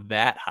not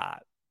that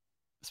hot,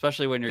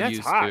 especially when you're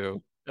used hot.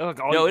 to.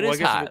 No, it is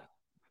hot.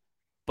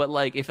 But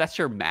like, if that's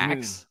your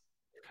max,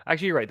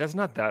 actually, you're right. That's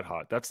not that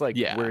hot. That's like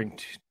wearing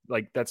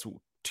that's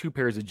 2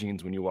 pairs of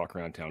jeans when you walk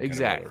around town.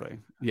 Exactly.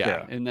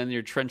 Yeah. And then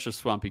your trench of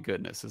swampy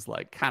goodness is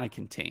like kind of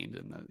contained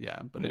in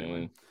the But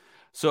anyway,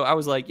 so I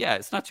was like, yeah,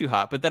 it's not too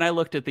hot. But then I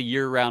looked at the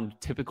year-round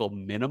typical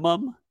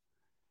minimum,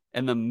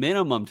 and the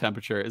minimum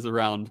temperature is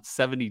around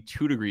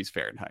 72 degrees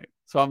Fahrenheit.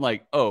 So I'm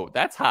like, oh,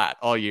 that's hot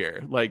all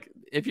year. Like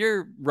if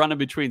you're running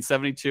between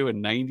 72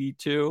 and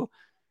 92,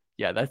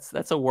 yeah,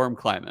 that's a warm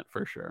climate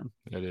for sure.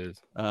 It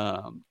is.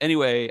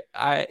 Anyway,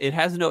 it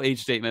has no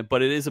age statement,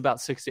 but it is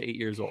about 6 to 8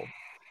 years old.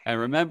 And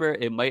remember,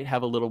 it might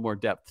have a little more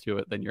depth to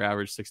it than your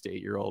average 6 to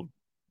 8 year old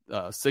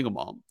single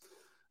malt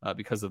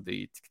because of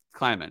the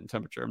climate and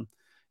temperature.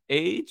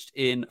 Aged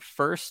in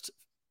first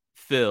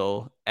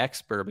fill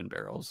ex-bourbon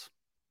barrels,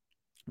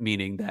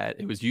 meaning that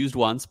it was used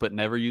once but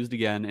never used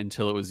again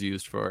until it was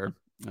used for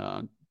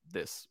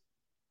this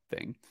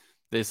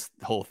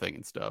whole thing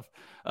and stuff.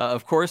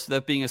 Of course,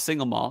 that being a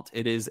single malt,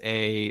 it is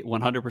a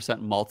 100%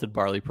 malted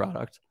barley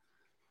product.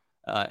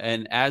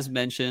 And as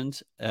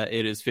mentioned,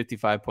 it is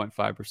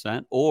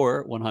 55.5%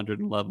 or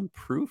 111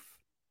 proof.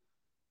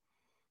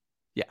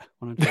 Yeah,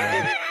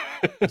 111.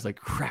 I was like,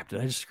 crap, did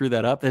I just screw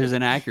that up? There's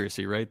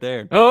inaccuracy right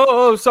there.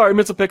 Oh, sorry,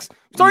 Missile Picks.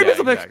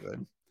 Exactly.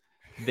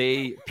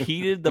 They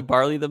peated the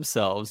barley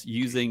themselves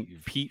using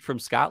peat from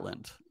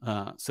Scotland.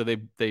 So they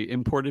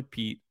imported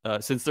peat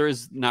since there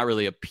is not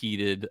really a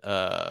peated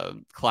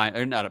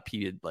climate, or not a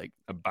peated, like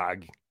a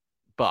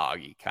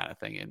boggy kind of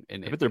thing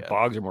in I bet their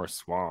bogs are more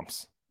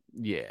swamps.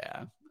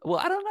 Yeah. Well,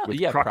 I don't know. With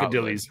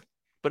crocodiles. Probably.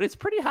 But it's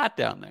pretty hot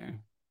down there.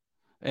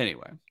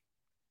 Anyway,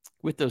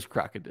 with those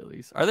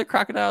crocodiles. Are there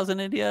crocodiles in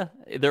India?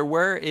 There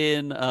were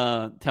in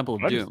Temple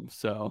of Doom.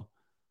 So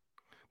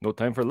no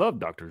time for love,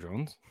 Dr.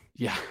 Jones.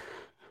 Yeah.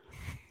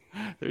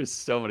 There's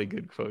so many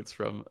good quotes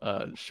from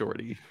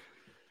Shorty.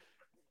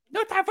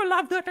 No time for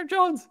love, Dr.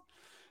 Jones.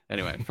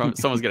 Anyway,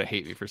 someone's going to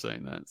hate me for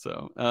saying that.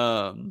 So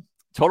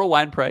total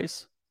wine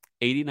price,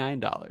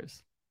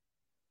 $89.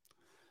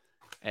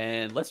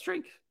 And let's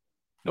drink.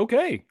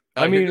 Okay.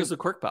 I mean, there's a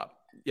cork pop.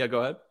 Yeah,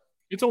 go ahead.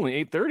 It's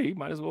only 8:30.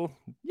 Might as well.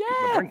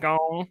 Yeah. Drink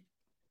on.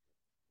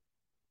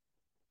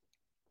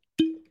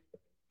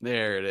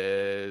 There it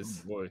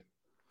is. Oh, boy.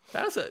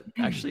 That was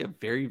actually a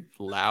very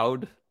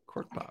loud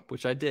cork pop,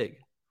 which I dig.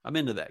 I'm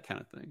into that kind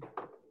of thing.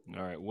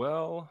 All right.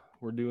 Well,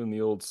 we're doing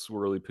the old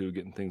swirly poo,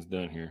 getting things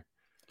done here.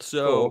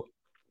 So,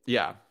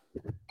 yeah.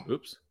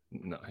 Oops.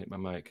 No, I hit my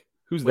mic.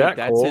 Who's that?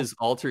 That's Cole? his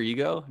alter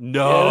ego?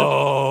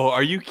 No. Yeah.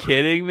 Are you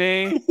kidding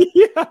me?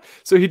 Yeah.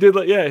 So he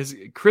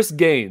did Chris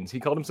Gaines. He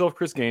called himself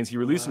Chris Gaines. He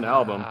released an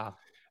album.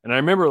 And I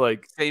remember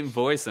same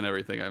voice and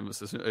everything, I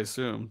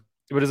assume.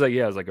 But it's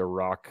like a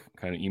rock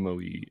kind of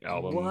emo-y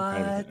album. What?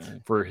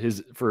 Kind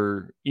of,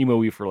 for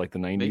emo-y for like the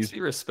 90s. Makes me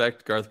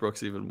respect Garth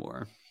Brooks even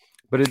more.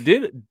 But it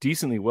did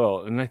decently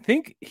well. And I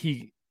think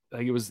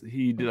had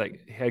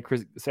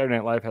Saturday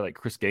Night Live had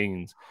Chris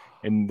Gaines,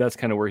 and that's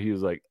kind of where he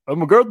was like,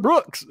 I'm a Garth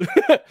Brooks.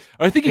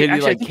 I think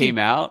he came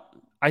out.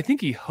 I think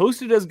he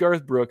hosted as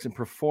Garth Brooks and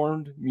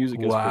performed music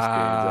as Chris Gaines.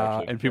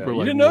 Actually. And people were you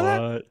like, didn't know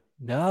what? That?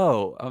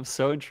 No, I'm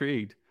so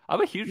intrigued.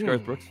 I'm a huge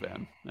Garth Brooks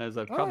fan, as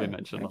I've probably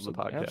mentioned on the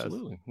podcast.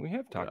 Absolutely, we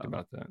have talked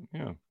about that.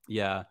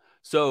 Yeah.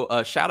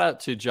 So shout out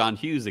to John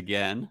Hughes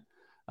again.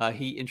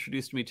 He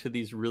introduced me to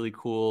these really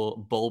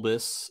cool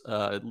bulbous,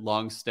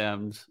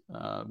 long-stemmed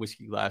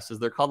whiskey glasses.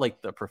 They're called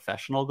the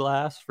professional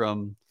glass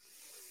from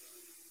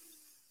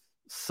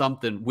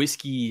something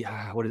whiskey.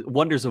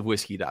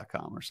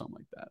 wondersofwhiskey.com or something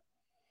like that.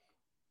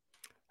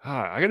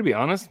 I got to be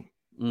honest.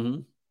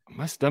 Mm-hmm.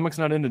 My stomach's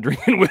not into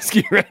drinking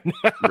whiskey right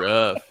now.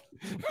 Rough.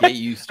 Get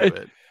used to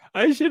it.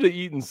 I should have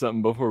eaten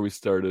something before we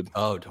started.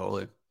 Oh,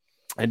 totally.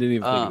 I didn't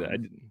even think of that.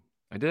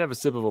 I did have a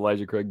sip of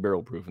Elijah Craig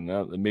Barrel Proof, and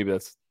that maybe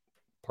that's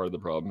part of the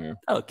problem here.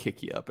 That'll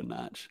kick you up a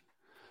notch.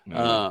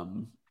 Yeah.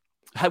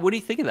 What do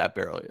you think of that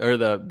barrel? Or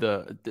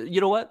the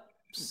you know what?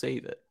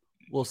 Save it.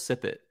 We'll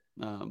sip it.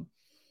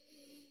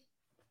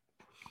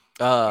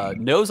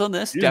 Nose on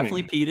this,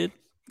 definitely peated.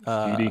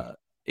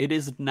 It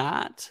is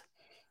not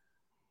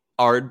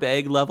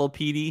Ardbeg level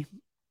peaty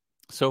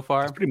so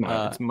far. It's pretty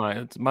mild. It's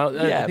mild.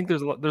 Yeah. I think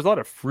there's a lot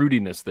of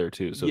fruitiness there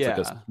too. So it's like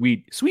a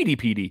sweetie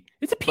peaty.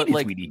 It's a peaty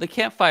sweetie. The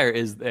campfire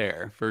is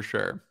there for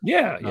sure.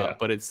 Yeah.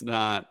 But it's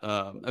not.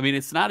 I mean,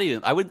 it's not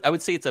even. I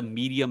would say it's a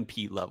medium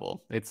peat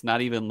level. It's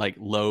not even like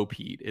low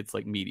peat. It's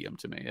like medium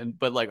to me.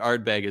 But like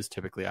Ardbeg is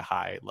typically a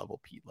high level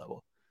peat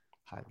level.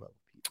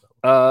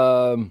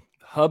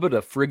 Hubbard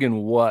a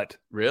friggin' what?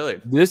 Really?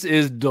 This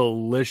is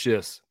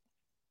delicious.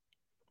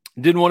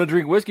 Didn't want to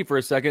drink whiskey for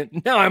a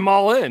second. Now I'm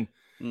all in.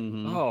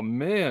 Mm-hmm. Oh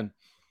man,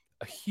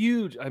 a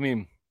huge. I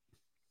mean,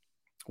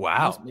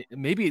 wow.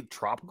 Maybe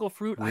tropical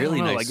fruit.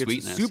 Really nice like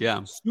sweetness.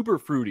 It's super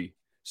fruity,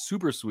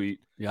 super sweet.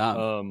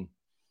 Yeah.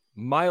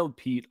 Mild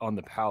peat on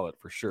the palate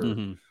for sure.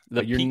 Mm-hmm.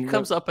 The peat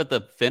comes up at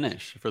the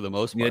finish for the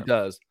most part. Yeah, it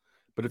does.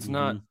 But it's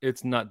not.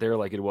 It's not there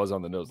like it was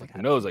on the nose. Like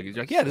the nose, like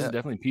this is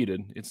definitely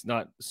peated. It's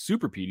not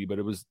super peaty, but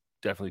it was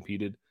definitely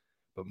peated.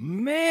 But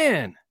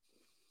man,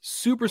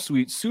 super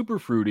sweet, super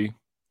fruity.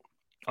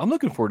 I'm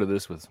looking forward to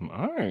this with some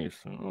ice.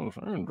 Oh,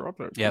 I didn't drop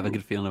that. Yeah, I have a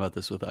good feeling about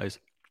this with ice.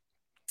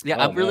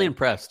 Yeah, I'm really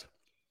impressed.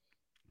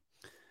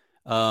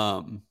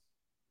 It's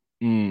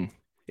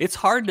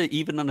hard to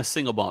even on a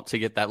single malt to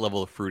get that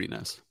level of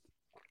fruitiness.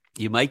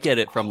 You might get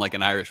it from like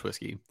an Irish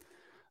whiskey,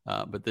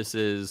 but this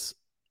is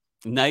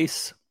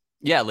nice.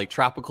 Yeah, like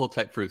tropical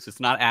type fruits.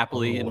 It's not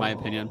appley in my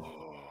opinion.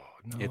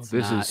 No, it's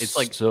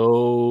like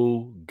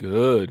so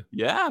good.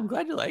 Yeah, I'm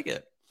glad you like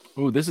it.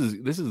 Oh, this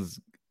is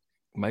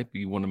might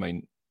be one of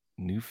my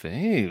new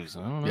faves.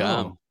 I don't know.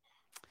 Yeah.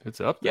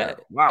 It's up there. Yeah.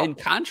 Wow. And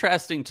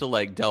contrasting to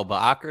like Del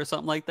Bach or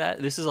something like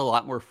that, this is a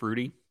lot more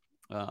fruity,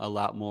 a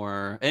lot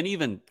more, and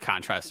even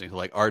contrasting to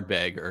like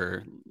Ardbeg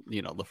or,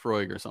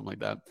 Laphroaig or something like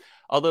that.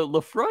 Although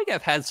Laphroaig,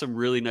 I've had some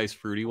really nice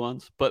fruity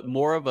ones, but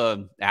more of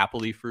a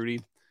appley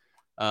fruity.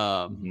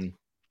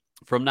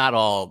 From not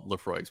all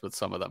Laphroaigs, but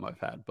some of them I've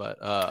had.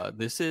 But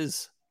this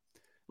is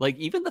like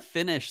even the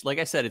finish, like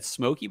I said, it's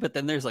smoky, but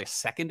then there's like a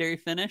secondary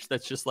finish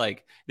that's just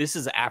like, this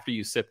is after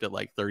you sipped it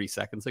like 30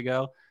 seconds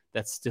ago.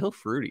 That's still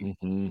fruity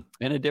in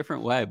a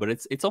different way, but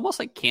it's almost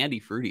like candy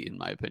fruity in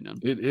my opinion.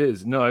 It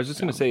is. No, I was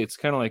just going to say it's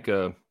kind of like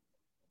a,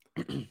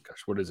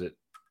 gosh, what is it?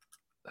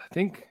 I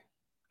think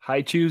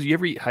High Chews. You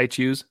ever eat High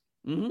Chews?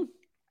 Mm-hmm.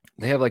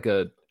 They have like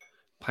a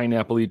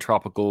pineapple-y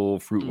tropical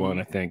fruit one,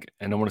 I think.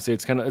 And I want to say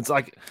it's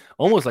like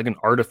almost like an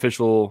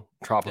artificial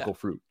tropical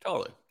fruit.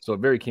 Totally. So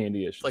very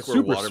candy-ish. It's like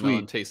where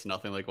watermelon tastes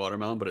nothing like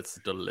watermelon, but it's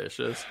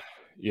delicious.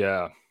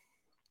 Yeah.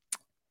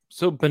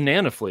 So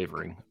banana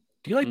flavoring.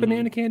 Do you like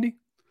banana candy?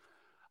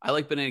 I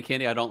like banana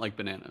candy. I don't like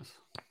bananas.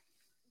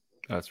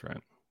 That's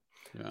right.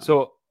 Yeah.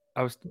 So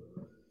I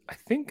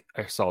think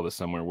I saw this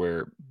somewhere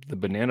where the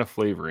banana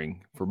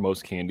flavoring for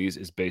most candies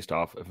is based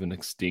off of an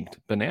extinct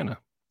banana.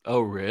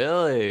 Oh,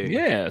 really?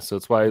 Yeah. So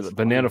that's why the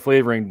banana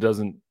flavoring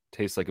doesn't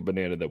taste like a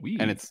banana that we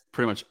eat. And it's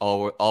pretty much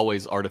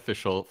always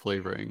artificial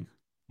flavoring.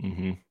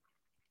 Mm-hmm.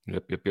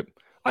 Yep.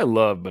 I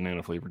love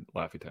banana flavored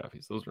Laffy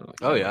Taffies. Those are like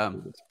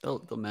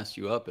they'll mess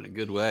you up in a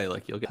good way.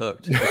 Like you'll get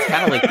hooked.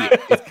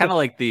 It's kind of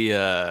like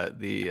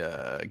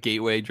the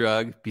gateway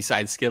drug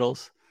besides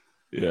Skittles.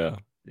 Yeah.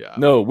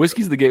 No,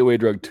 whiskey's the gateway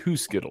drug to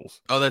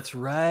Skittles. Oh, that's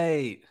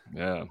right.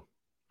 Yeah.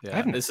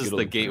 This is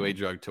the gateway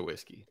drug to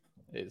whiskey.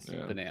 Is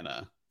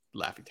banana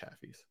Laffy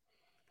Taffies.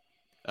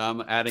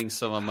 I'm adding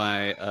some of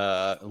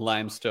my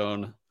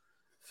limestone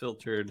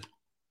filtered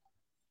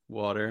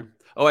water.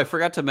 Oh, I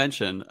forgot to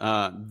mention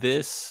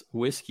this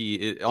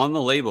whiskey on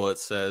the label. It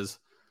says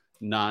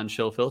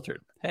non-chill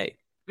filtered. Hey,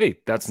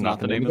 that's not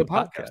the name of the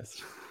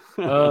podcast.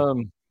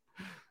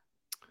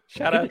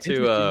 Shout out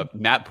to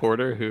Matt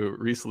Porter, who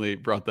recently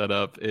brought that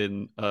up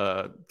in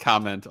a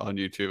comment on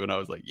YouTube, and I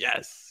was like,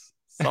 yes,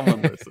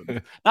 someone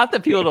listens. Not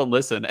that people don't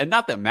listen, and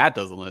not that Matt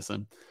doesn't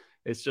listen.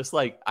 It's just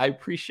like I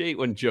appreciate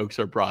when jokes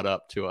are brought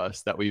up to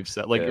us that we've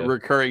said. Like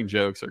recurring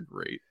jokes are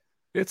great.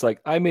 It's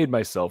like I made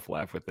myself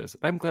laugh with this.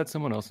 I'm glad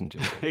someone else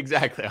enjoyed it.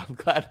 Exactly. I'm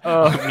glad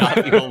I'm not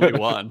the only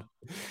one.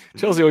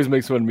 Chelsea always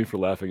makes fun of me for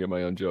laughing at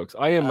my own jokes.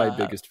 I am my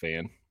biggest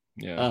fan.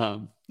 Yeah.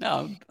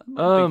 No, I'm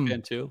a big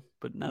fan too,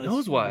 but not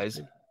nose-wise.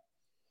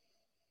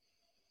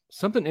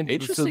 Something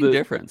interesting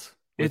difference.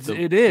 It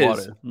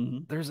is. Mm-hmm.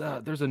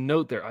 There's a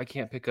note there I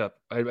can't pick up.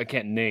 I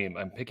can't name.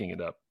 I'm picking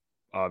it up.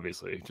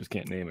 Obviously, just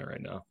can't name it right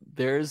now.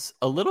 There's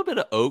a little bit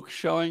of oak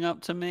showing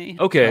up to me.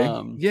 Okay.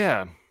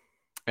 Yeah.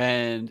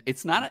 And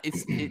it's not.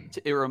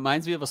 It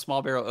reminds me of a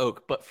small barrel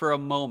oak, but for a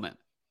moment,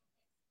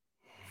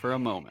 for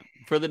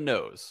the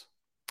nose.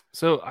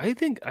 So I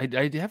think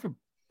I have a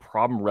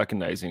problem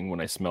recognizing when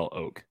I smell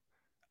oak.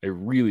 I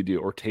really do,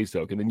 or taste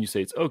oak, and then you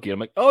say it's oaky. I'm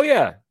like, oh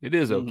yeah, it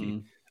is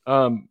oaky.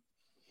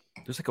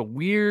 There's like a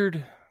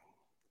weird.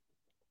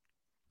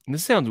 And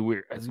this sounds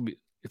weird.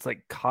 It's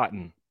like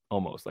cotton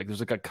almost. Like there's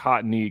like a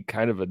cottony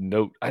kind of a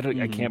note. I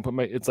can't put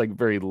it's like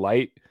very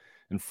light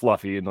and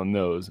fluffy in the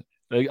nose.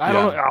 Like I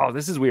don't know. Oh,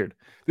 this is weird.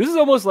 This is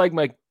almost like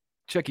my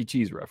Chuck E.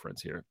 Cheese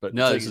reference here. But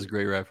no, this is a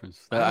great reference.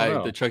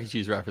 The Chuck E.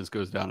 Cheese reference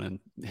goes down in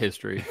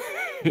history.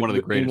 One of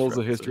the greatest annals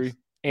of history.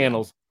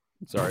 Annals.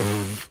 Sorry.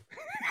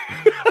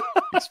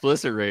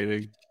 Explicit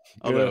rating.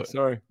 Although,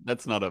 sorry.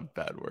 That's not a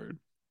bad word.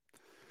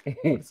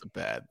 It's a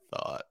bad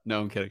thought.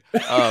 No, I'm kidding.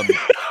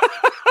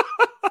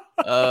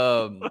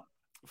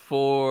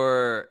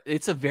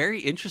 It's a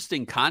very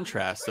interesting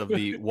contrast of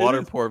the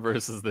water pour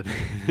versus the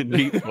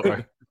neat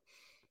pour.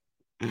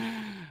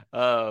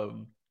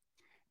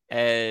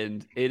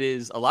 And it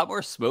is a lot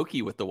more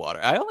smoky with the water.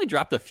 I only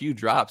dropped a few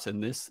drops in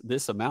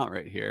this amount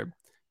right here,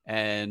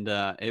 and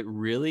it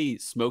really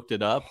smoked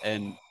it up.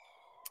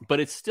 But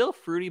it's still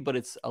fruity, but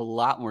it's a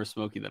lot more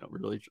smoky than it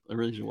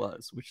originally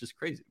was, which is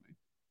crazy to me.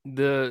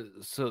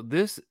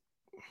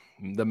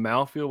 The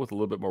mouthfeel with a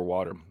little bit more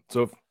water.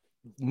 So if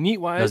neat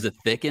wise, does it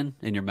thicken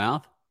in your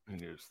mouth? And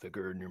it's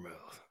thicker in your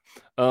mouth.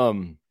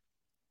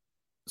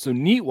 So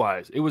neat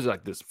wise, it was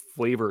like this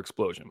flavor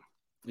explosion.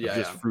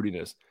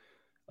 Fruitiness.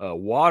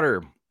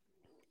 Water,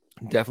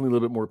 definitely a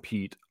little bit more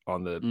peat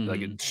on the like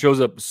it shows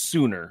up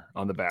sooner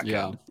on the back end.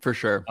 Yeah, for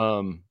sure.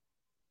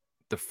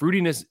 The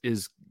fruitiness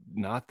is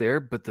not there,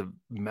 but the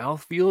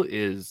mouthfeel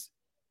is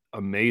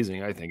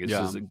amazing. I think it's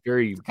just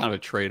it's kind of a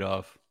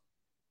trade-off.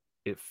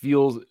 It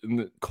feels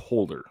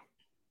colder.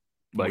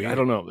 Like weird. I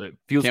don't know. It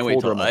feels Can't colder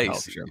wait till on my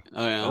ice. Sure.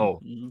 Oh yeah. Oh,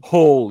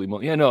 holy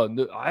moly! Yeah,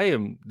 no, I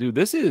am, dude.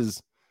 This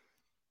is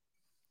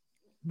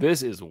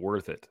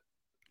worth it.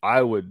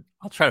 I'll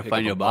try to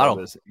find you a bottle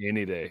this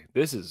any day.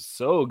 This is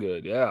so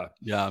good. Yeah.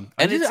 Yeah.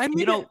 And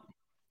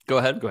go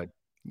ahead.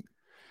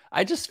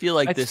 I just feel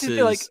like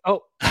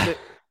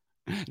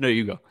no,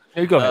 you go.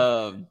 Hey,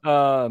 go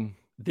ahead.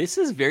 This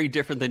is very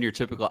different than your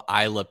typical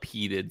Islay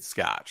peated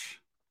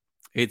Scotch.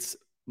 It's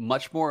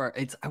much more.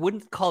 I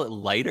wouldn't call it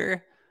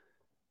lighter,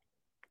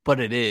 but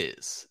it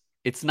is.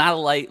 It's not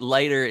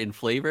lighter in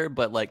flavor,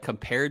 but like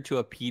compared to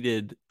a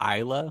peated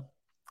Islay,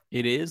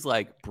 it is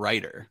like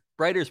brighter.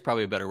 Brighter is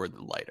probably a better word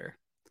than lighter.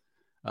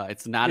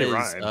 It's not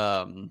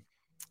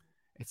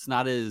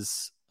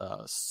as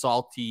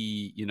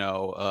salty,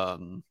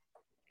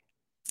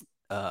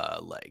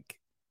 like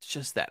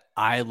just that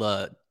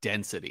Islay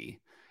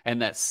density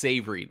and that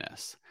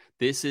savoriness.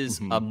 This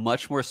is a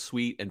much more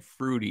sweet and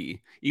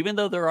fruity, even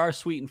though there are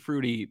sweet and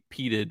fruity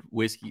peated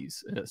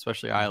whiskeys,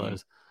 especially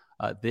Islay's.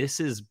 This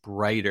is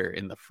brighter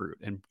in the fruit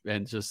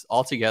and just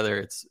altogether,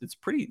 it's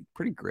pretty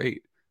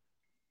great.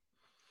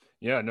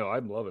 Yeah, no,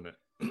 I'm loving it.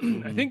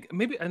 I think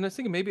maybe I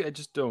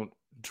just don't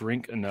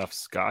drink enough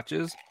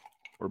scotches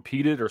or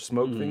peated or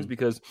smoked things,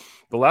 because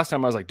the last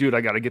time I was like, dude,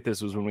 I got to get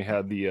this was when we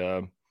had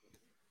the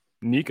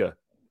Nika.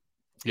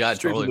 Yeah,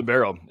 straight from the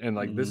barrel. And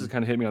like, this has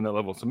kind of hit me on that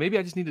level. So maybe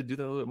I just need to do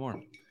that a little bit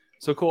more.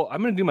 So cool.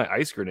 I'm going to do my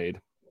ice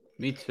grenade.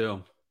 Me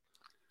too.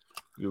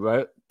 You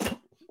right?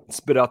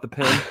 Spit out the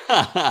pen.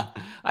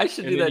 I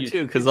should do that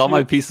too, because all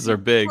my pieces are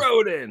big.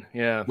 Throw it in.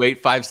 Yeah.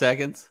 Wait 5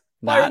 seconds.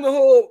 Fire in the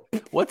hole.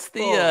 What's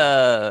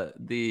the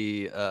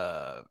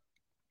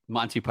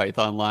Monty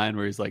Python line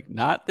where he's like,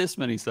 not this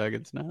many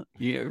seconds, not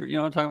you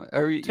know what I'm talking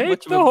about?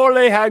 Take the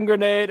holy hand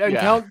grenade and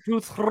count to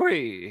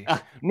 3.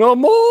 No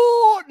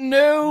more,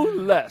 no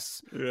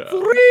less. 3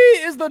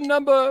 is the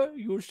number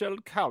you shall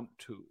count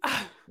to.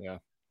 Yeah.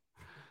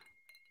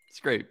 It's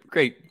great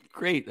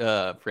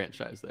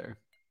franchise there.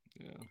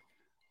 Yeah.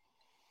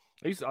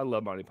 I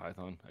love Monty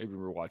Python. I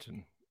remember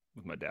watching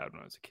with my dad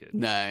when I was a kid.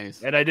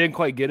 Nice. And I didn't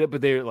quite get it,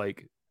 but they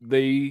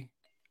the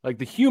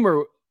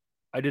humor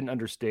I didn't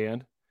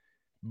understand,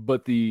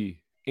 but the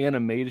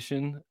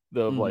animation,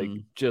 like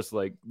just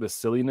like the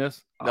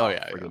silliness. I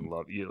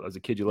love you. As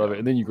a kid, you love it,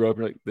 and then you grow up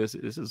and you're like, this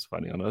is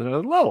funny on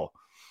another level.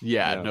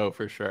 Yeah, no,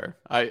 for sure.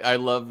 I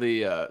love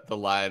the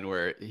line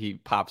where he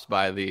pops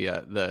by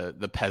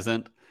the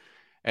peasant,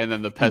 and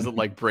then the peasant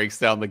like breaks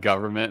down the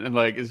government, and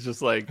like it's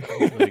just like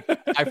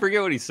I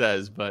forget what he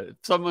says, but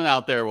someone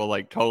out there will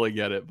like totally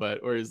get it.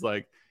 But where he's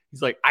like,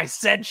 I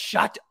said,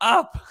 shut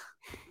up.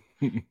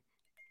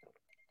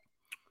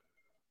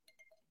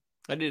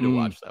 I need to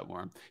watch that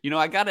more.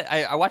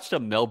 I watched a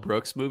Mel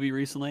Brooks movie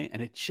recently,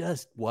 and it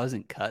just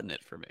wasn't cutting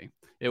it for me.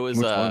 It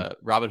was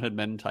Robin Hood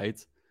Men in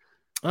Tights.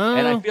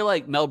 And I feel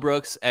like Mel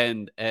Brooks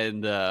and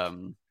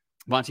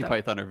Monty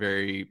Python are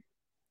very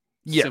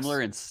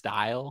similar in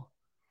style.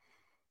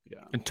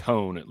 Yeah. In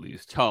tone, at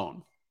least.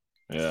 Tone.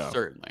 Yeah.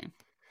 Certainly.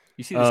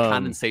 You see this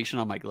condensation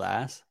on my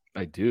glass?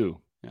 I do.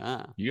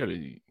 Yeah. You got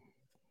to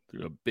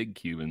throw a big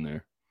cube in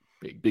there.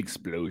 Big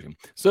explosion.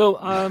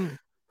 So,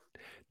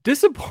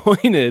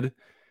 disappointed.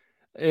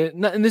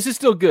 And this is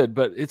still good,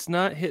 but it's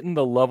not hitting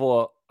the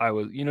level I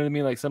was, you know what I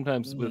mean? Like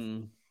sometimes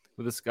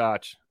with a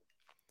scotch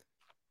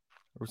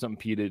or something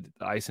peated,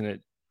 the ice in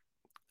it.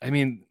 I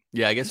mean,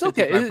 yeah, I guess it's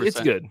okay. It's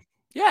good.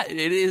 Yeah,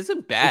 it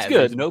isn't bad. It's good.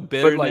 There's no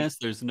bitterness.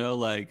 There's no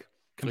like,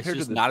 compared it's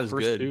just to not as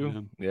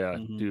good. Yeah,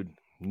 dude,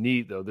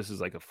 Neat though. This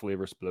is like a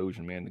flavor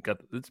explosion, man.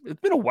 It's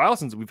been a while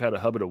since we've had a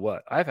Hubba to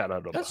What. I've had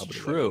a That's Hubba to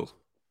true. What.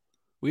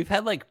 We've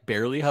had like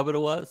barely Hubba to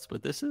What's,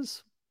 but this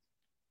is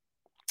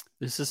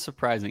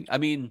surprising. I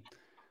mean,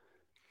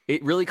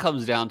 it really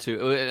comes down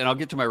to, and I'll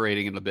get to my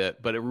rating in a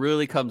bit, but it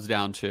really comes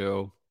down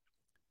to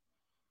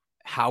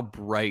how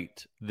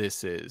bright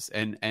this is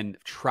and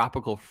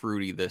tropical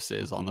fruity this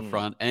is on the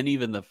front, and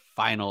even the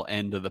final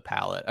end of the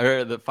palate,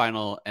 or the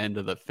final end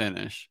of the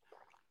finish.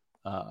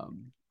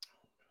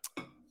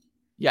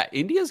 Yeah,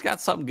 India's got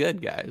something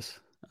good, guys.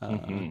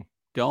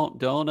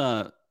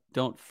 Don't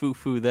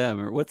foo-foo them,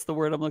 or what's the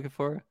word I'm looking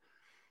for?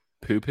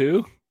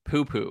 Poo-poo?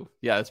 Poo-poo.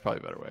 Yeah, that's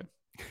probably a better way.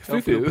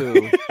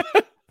 Foo-foo.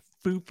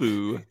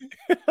 Foo-foo.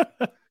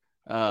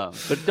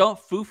 But don't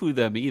foo-foo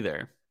them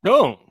either.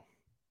 Don't.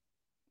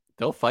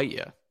 They'll fight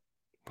you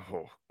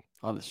Oh.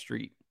 on the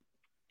street.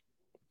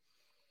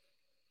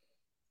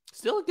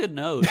 Still a good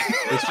nose.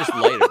 It's just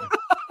lighter.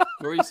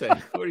 What are you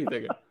saying? What are you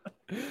thinking?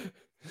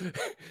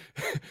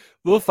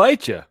 We'll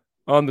fight you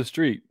on the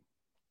street.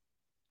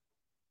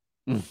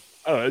 I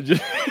don't know.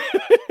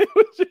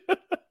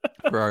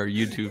 For our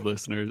YouTube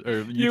listeners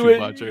or YouTube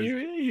watchers.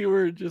 You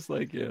were just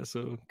like, yeah,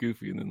 so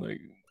goofy, and then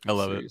like, I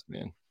love serious, it,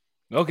 man.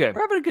 Okay.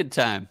 We're having a good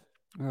time.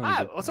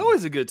 It's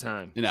always a good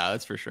time. No,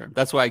 that's for sure.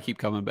 That's why I keep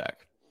coming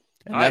back.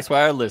 And that's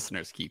why our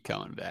listeners keep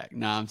coming back.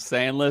 Now I'm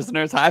saying,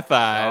 listeners, high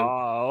five.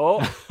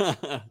 Oh.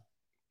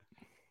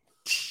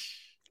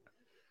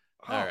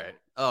 All right.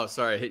 Oh,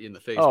 sorry, I hit you in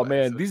the face. Oh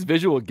man, these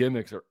visual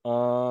gimmicks are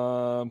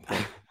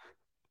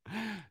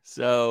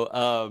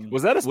So,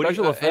 was that a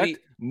special effect?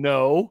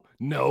 No,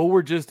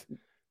 we're just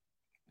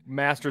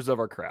masters of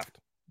our craft.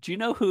 Do you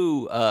know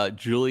who Michel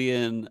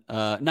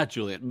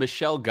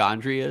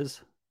Gondry is?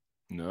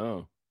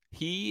 No.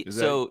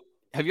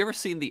 Have you ever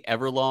seen the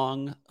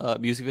Everlong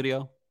music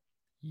video?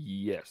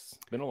 Yes.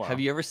 Been a while. Have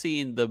you ever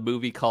seen the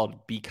movie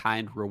called Be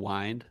Kind,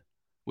 Rewind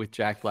with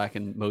Jack Black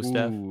and Mos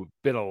Def?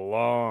 Been a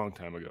long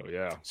time ago,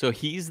 yeah. So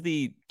he's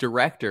the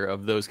director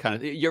of those kind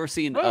of. You ever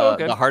seen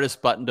The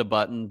Hardest Button to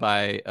Button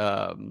by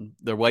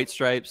the White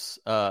Stripes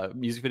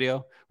music video?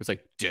 Where it's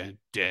like dun,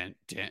 dun,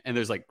 dun, and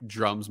there's like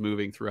drums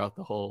moving throughout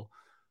the whole,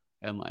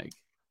 and like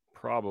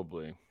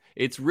probably.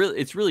 It's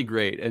really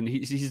great, and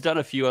he's done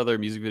a few other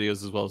music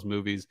videos as well as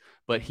movies,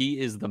 but he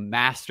is the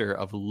master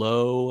of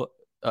low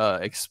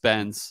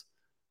expense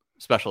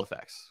special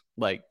effects.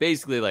 Like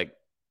basically, like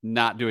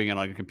not doing it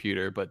on a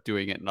computer, but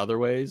doing it in other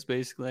ways.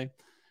 Basically,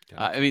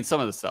 I mean,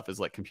 some of the stuff is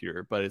like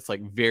computer, but it's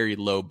like very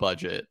low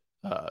budget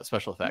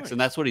special effects, nice.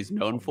 And that's what he's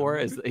known for.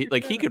 Is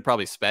he could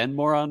probably spend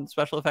more on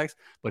special effects,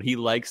 but he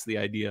likes the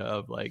idea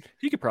of like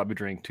he could probably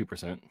drink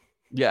 2%.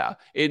 Yeah,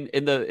 in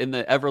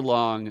the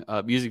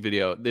Everlong music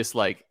video, this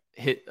like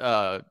hit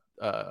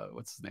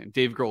what's his name,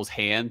 Dave Grohl's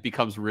hand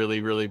becomes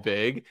really, really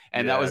big,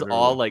 and that was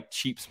all like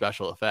cheap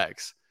special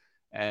effects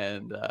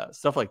and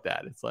stuff like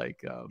that. It's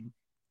like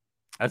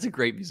that's a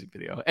great music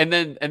video. And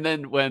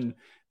then when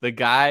the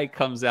guy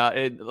comes out,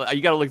 and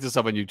you got to look this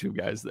up on YouTube,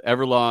 guys. The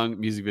Everlong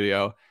music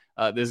video.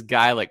 This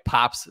guy like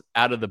pops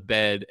out of the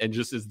bed and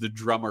just is the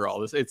drummer.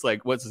 All this, it's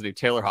like, what's his name,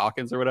 Taylor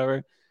Hawkins or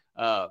whatever.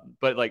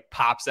 But like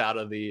pops out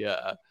of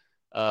the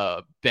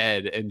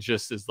bed and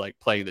just is like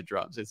playing the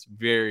drums. It's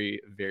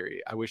very,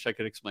 very. I wish I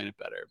could explain it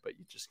better, but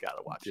you just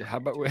gotta watch it. How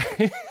about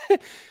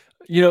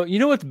you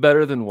know what's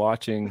better than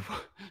watching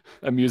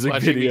a music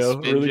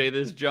video? Really,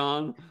 this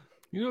John.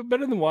 You know,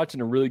 better than watching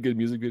a really good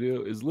music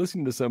video is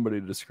listening to somebody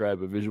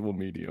describe a visual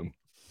medium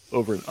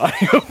over an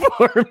audio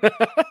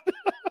format.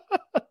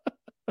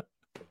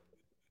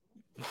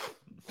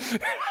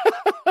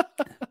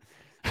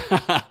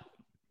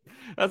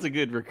 That's a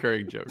good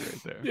recurring joke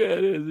right there. Yeah,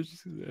 it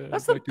is.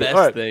 That's the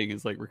best thing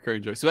is like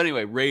recurring jokes. So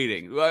anyway,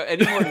 rating.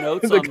 Any more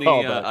notes on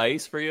the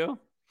ice for you?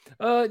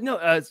 No,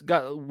 it's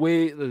got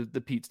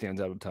the peat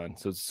stands out a ton,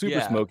 so it's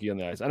super smoky on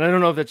the ice. And I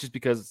don't know if that's just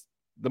because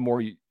the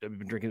more you've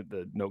been drinking it,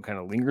 the note kind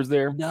of lingers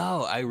there.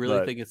 No, I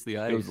really think it's the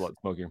ice. It was a lot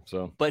smokier.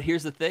 So, but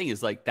here's the thing: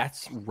 is like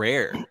that's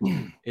rare.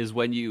 Is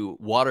when you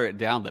water it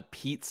down, the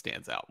peat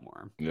stands out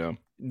more. Yeah.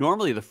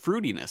 Normally, the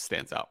fruitiness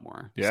stands out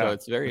more. Yeah. So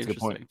it's very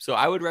interesting. So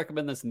I would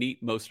recommend this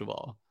neat most of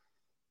all.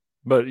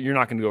 But you're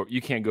not going to go.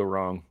 You can't go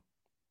wrong.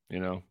 You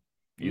know,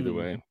 either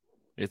way,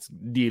 it's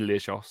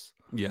delicious.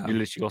 Yeah,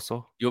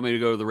 delicioso. You want me to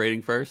go to the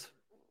rating first?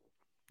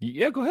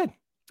 Yeah, go ahead.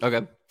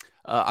 Okay.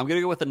 I'm going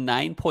to go with a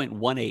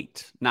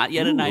 9.18. Not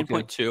yet a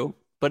 9.2,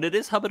 but it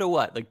is Hubba to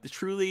What? Like,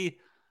 truly,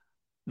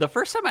 the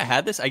first time I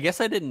had this, I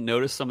guess I didn't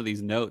notice some of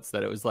these notes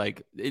that it was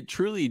like, it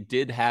truly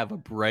did have a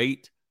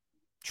bright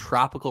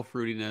tropical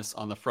fruitiness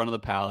on the front of the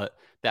palate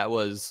that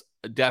was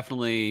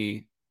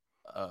definitely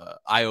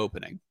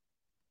eye-opening.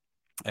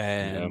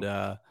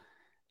 And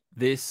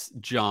this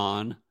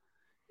John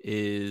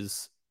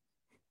is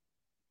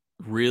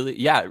really,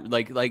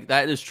 like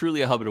that is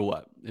truly a Hubba to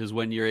What, is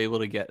when you're able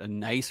to get a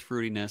nice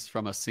fruitiness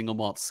from a single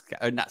malt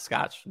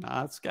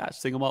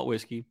single malt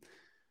whiskey.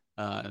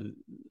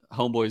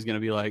 Homeboy's gonna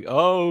be like,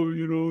 oh,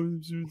 you know,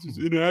 it's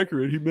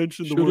inaccurate. He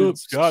mentioned the word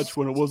Scotch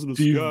when it wasn't a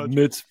Scotch.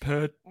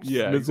 Mitzpet.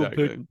 Yeah,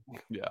 exactly.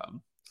 Yeah.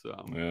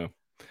 So yeah.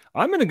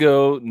 I'm going to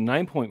go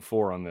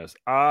 9.4 on this.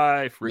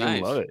 I freaking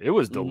Nice. love it. It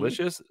was Mm-hmm.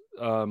 delicious.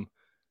 And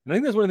I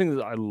think that's one of the things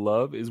that I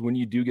love is when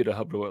you do get a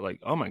hub to it,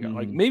 like, oh my God,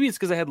 like maybe it's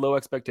because I had low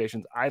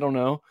expectations. I don't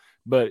know,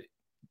 but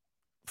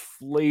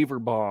flavor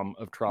bomb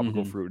of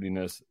tropical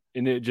fruitiness.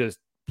 And it just,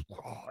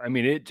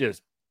 it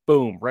just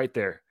boom right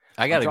there.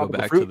 I got to go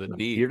back to the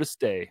neat. Here to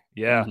stay.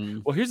 Yeah.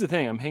 Well, here's the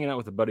thing. I'm hanging out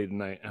with a buddy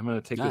tonight. I'm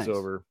going to take this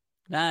over.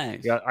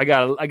 Nice. Yeah. I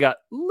got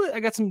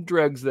some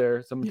dregs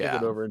there. So I'm going to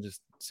take it over and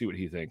just see what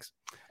he thinks.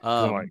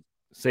 Like,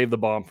 save the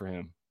bomb for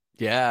him.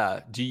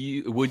 Yeah.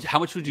 How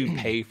much would you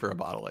pay for a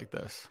bottle like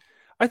this?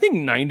 I think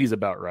 90 is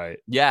about right.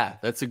 Yeah,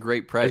 that's a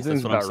great price.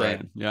 That's what I'm saying.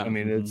 Right. Yeah. I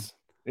mean,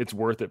 it's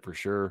worth it for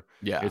sure.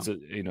 Yeah. It's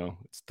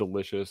it's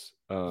delicious.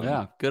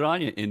 Yeah. Good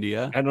on you,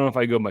 India. I don't know if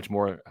I go much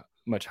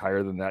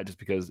higher than that just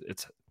because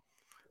it's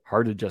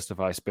hard to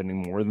justify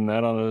spending more than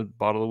that on a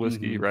bottle of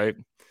whiskey, right?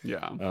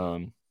 Yeah.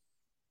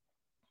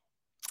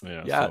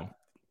 Yeah. So.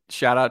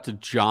 Shout out to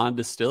John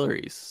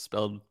Distilleries,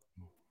 spelled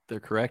the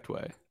correct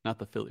way, not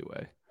the Philly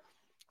way.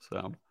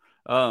 So,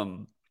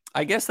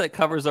 I guess that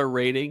covers our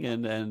rating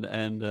and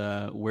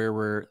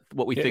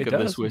what we think of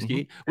this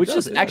whiskey, which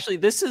is actually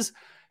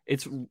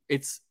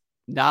it's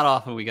not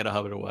often we get a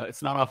Hubbard or what.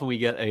 It's not often we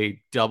get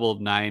a double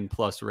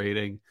 9+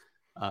 rating.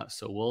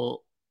 So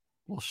we'll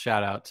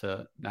shout out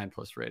to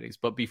 9+ ratings.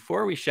 But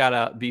before we shout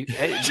out,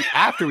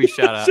 after we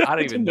shout out, I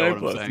don't even know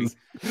what I'm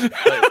saying.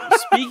 But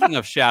speaking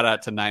of shout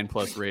out to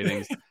 9+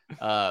 ratings,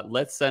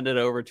 let's send it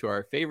over to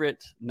our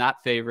favorite,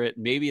 not favorite,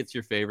 maybe it's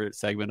your favorite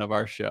segment of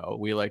our show.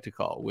 We like to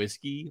call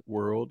Whiskey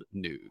World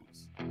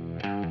News.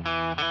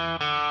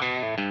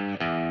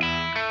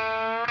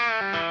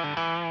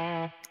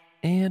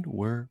 And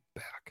we're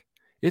back.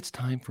 It's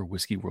time for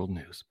Whiskey World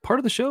News, part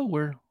of the show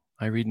where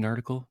I read an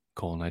article,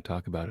 Cole and I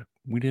talk about it.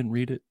 We didn't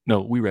read it.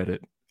 No, we read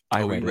it.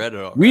 We read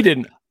it. We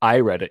didn't. I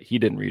read it. He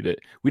didn't read it.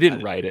 We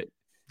didn't write it.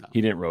 No.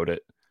 He didn't wrote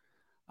it.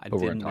 I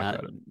did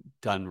not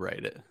done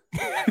write it.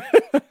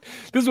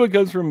 This one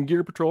comes from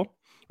Gear Patrol,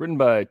 written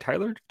by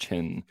Tyler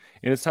Chin,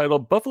 and it's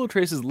titled "Buffalo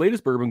Trace's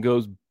latest bourbon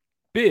goes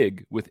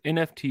big with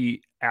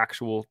NFT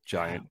actual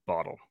giant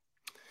bottle."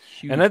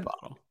 Huge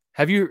bottle.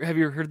 Have you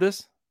heard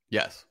this?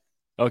 Yes.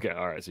 Okay.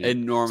 All right. So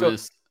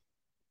enormous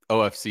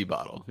OFC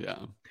bottle. Yeah.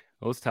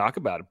 Well, let's talk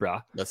about it,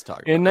 brah. Let's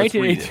talk. In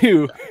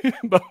 1982,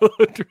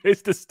 Buffalo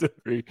Trace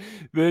Distillery,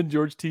 then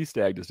George T.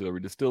 Stagg Distillery,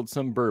 distilled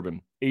some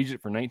bourbon, aged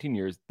it for 19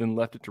 years, then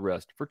left it to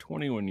rest for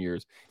 21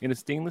 years in a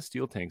stainless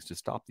steel tanks to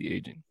stop the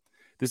aging.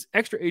 This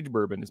extra aged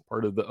bourbon is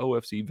part of the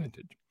OFC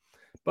vintage.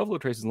 Buffalo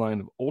Trace's line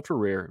of ultra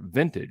rare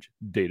vintage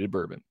dated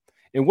bourbon.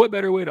 And what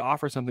better way to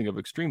offer something of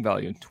extreme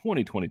value in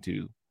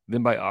 2022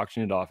 than by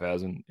auctioning it off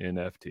as an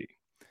NFT?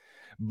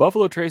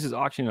 Buffalo Trace is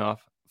auctioning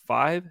off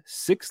 5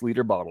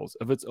 6-liter bottles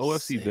of its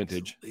OFC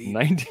vintage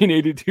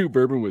 1982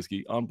 bourbon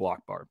whiskey on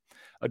Block Bar,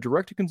 a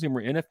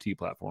direct-to-consumer NFT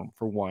platform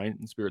for wine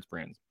and spirits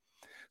brands.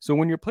 So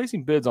when you're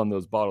placing bids on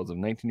those bottles of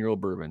 19-year-old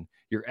bourbon,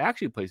 you're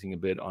actually placing a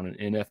bid on an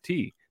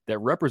NFT that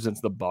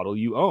represents the bottle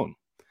you own.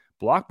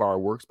 Block Bar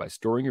works by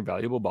storing your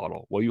valuable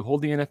bottle while you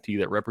hold the NFT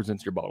that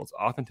represents your bottle's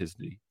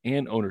authenticity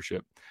and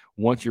ownership.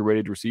 Once you're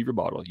ready to receive your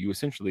bottle, you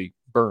essentially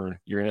burn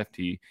your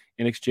NFT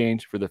in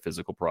exchange for the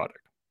physical product.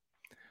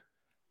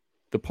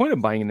 The point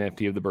of buying an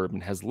NFT of the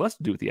bourbon has less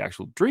to do with the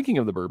actual drinking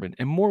of the bourbon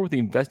and more with the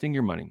investing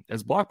your money.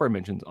 As Block Bar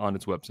mentions on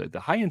its website, the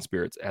high-end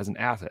spirits as an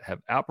asset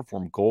have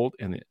outperformed gold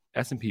and the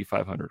S&P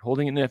 500.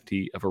 Holding an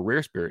NFT of a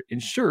rare spirit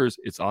ensures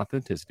its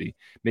authenticity,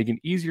 making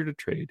it easier to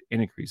trade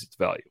and increase its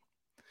value.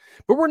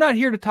 But we're not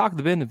here to talk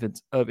the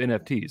benefits of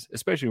NFTs,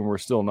 especially when we're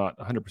still not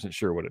 100%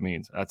 sure what it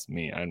means. That's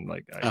me. I'm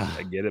like,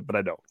 I get it, but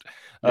I don't.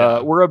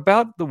 Yeah. We're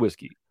about the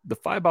whiskey. The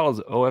 5 bottles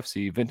of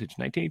OFC vintage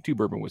 1982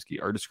 bourbon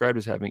whiskey are described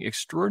as having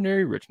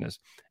extraordinary richness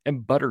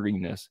and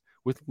butteriness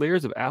with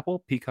layers of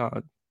apple,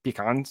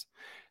 pecans,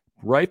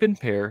 ripened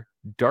pear,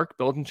 dark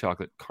Belgian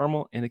chocolate,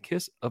 caramel, and a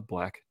kiss of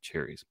black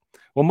cherries.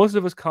 While most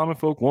of us common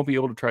folk won't be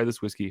able to try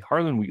this whiskey,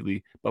 Harlan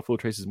Wheatley, Buffalo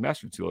Trace's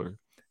master distiller,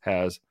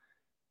 has.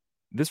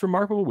 This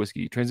remarkable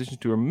whiskey transitions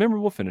to a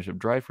memorable finish of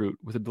dry fruit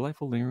with a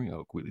delightful lingering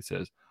oak, Wheatley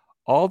says,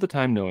 all the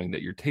time knowing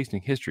that you're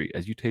tasting history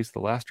as you taste the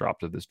last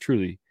drops of this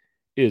truly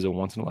is a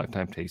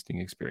once-in-a-lifetime tasting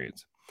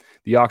experience.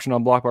 The auction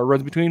on Block Bar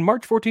runs between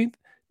March 14th,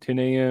 10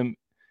 a.m.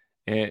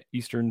 at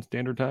Eastern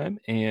Standard Time,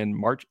 and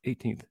March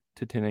 18th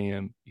to 10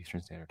 a.m.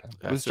 Eastern Standard Time.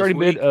 With a starting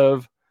bid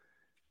of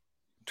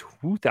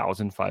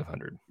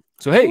 $2,500.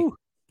 So, hey,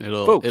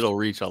 it'll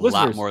reach a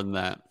lot more than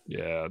that.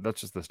 Yeah, that's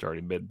just the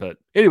starting bid. But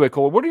anyway,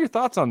 Cole, what are your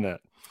thoughts on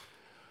that?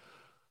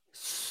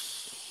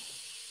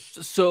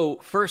 So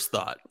first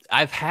thought,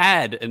 I've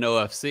had an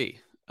OFC.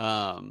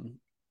 My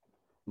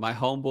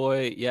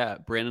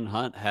homeboy, Brandon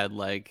Hunt had a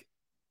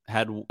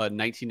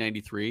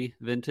 1993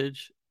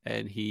 vintage,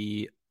 and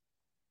he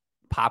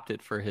popped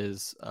it for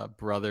his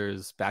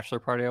brother's bachelor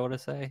party, I want to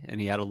say,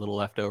 and he had a little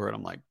left over, and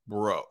I'm like,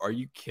 bro, are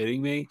you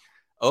kidding me?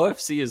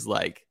 OFC is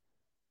like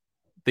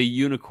the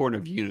unicorn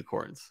of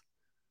unicorns.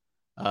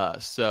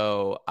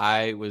 So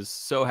I was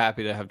so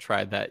happy to have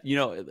tried that. You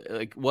know,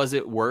 like, was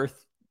it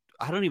worth?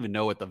 I don't even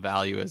know what the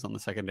value is on the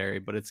secondary,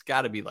 but it's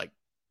got to be like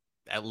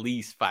at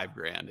least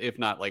 $5,000, if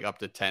not like up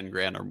to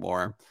 $10,000 or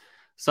more.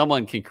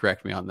 Someone can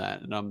correct me on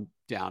that, and I'm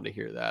down to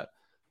hear that.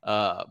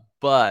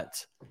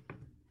 But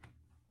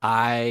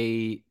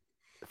I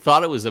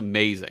thought it was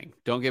amazing.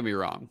 Don't get me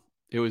wrong.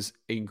 It was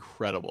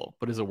incredible.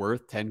 But is it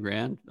worth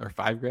 $10,000 or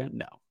 $5,000?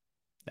 No.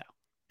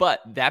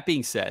 But that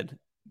being said,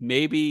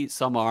 maybe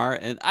some are,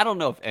 and I don't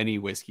know if any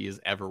whiskey is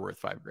ever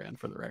worth $5,000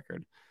 for the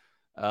record.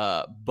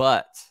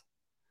 But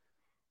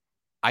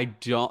I'm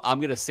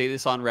going to say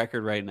this on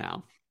record right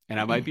now, and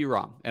I might be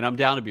wrong, and I'm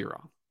down to be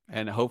wrong.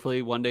 And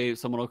hopefully one day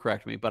someone will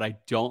correct me, but I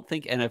don't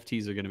think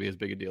NFTs are going to be as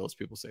big a deal as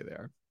people say they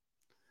are.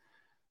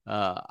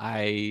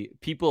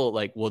 People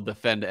like will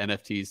defend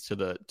NFTs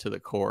to the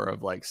core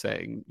of like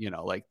saying,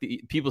 like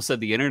people said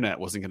the internet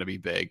wasn't going to be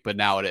big, but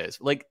now it is.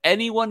 Like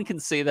anyone can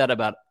say that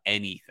about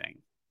anything.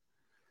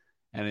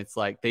 And it's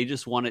like they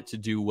just want it to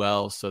do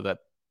well so that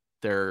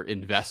their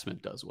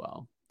investment does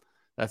well.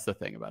 That's the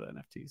thing about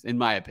NFTs, in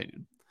my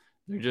opinion.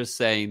 They're just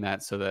saying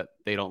that so that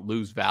they don't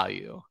lose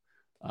value.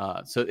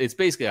 So it's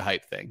basically a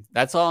hype thing.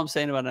 That's all I'm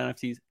saying about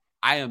NFTs.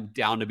 I am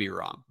down to be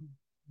wrong.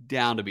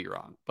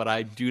 But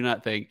I do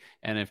not think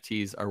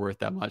NFTs are worth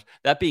that much.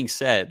 That being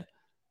said,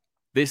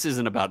 this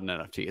isn't about an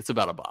NFT. It's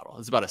about a bottle.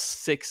 It's about a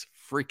 6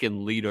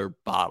 freaking liter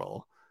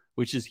bottle,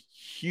 which is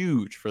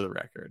huge for the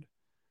record,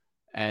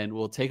 and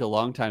will take a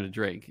long time to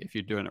drink if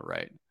you're doing it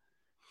right.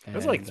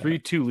 That's like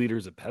 2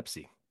 liters of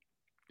Pepsi.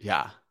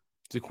 Yeah,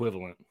 it's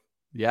equivalent.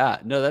 Yeah,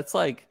 no, that's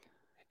like,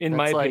 in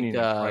my opinion,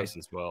 price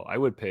as well. I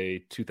would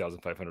pay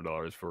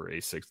 $2,500 for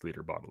a 6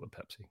 liter bottle of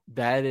Pepsi.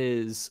 That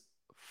is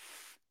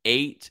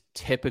 8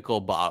 typical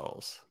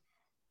bottles.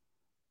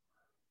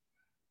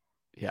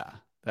 Yeah,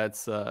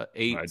 that's 8.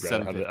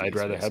 I'd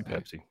rather have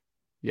Pepsi.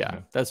 Yeah,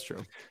 that's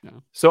true. Yeah.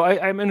 So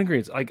I'm in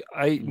agreement. Like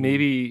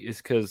maybe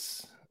it's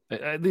because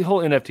the whole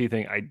NFT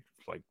thing. I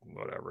like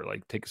whatever.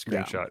 Like take a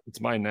screenshot. Yeah.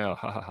 It's mine now.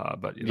 Ha ha ha.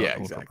 But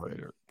exactly.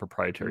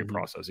 Proprietary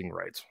processing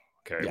rights.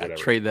 Okay, yeah,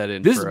 whatever. Trade that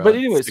in. But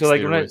anyway, so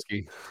like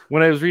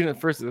when I was reading it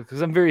first,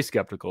 because I'm very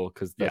skeptical,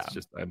 because that's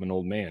just I'm an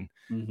old man.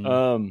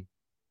 Mm-hmm.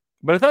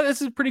 But I thought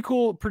this is pretty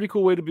cool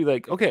way to be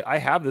like, okay, I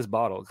have this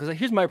bottle. Because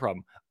here's my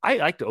problem: I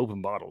like to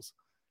open bottles.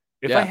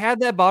 If I had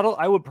that bottle,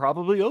 I would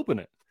probably open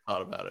it.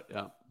 Thought about it,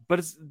 yeah.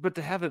 But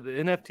to have it the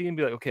NFT and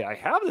be like, okay, I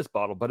have this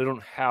bottle, but I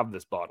don't have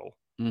this bottle.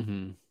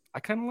 Mm-hmm. I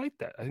kind of like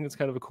that. I think it's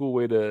kind of a cool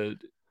way to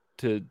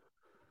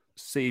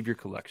save your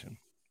collection.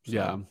 So,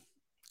 yeah.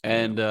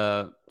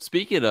 And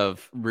speaking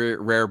of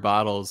rare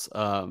bottles,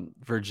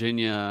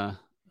 Virginia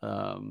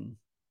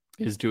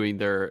is doing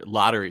their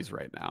lotteries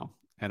right now,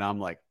 and I'm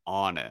like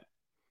on it.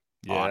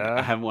 Yeah,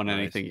 I haven't won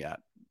anything yet,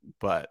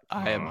 but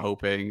I am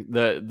hoping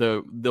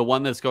the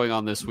one that's going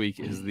on this week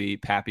is the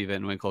Pappy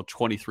Van Winkle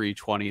 23,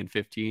 20, and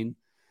 15,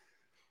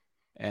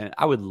 and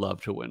I would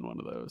love to win one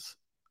of those.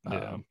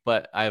 Yeah,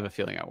 but I have a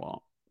feeling I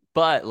won't.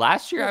 But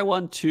last year I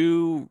won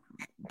 2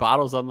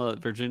 bottles on the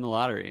Virginia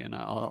lottery, and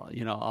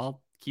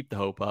I'll keep the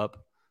hope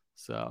up.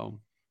 So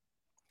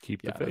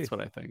keep the faith. That's what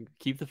I think.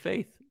 Keep the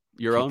faith.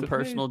 Your own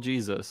personal faith.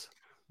 Jesus.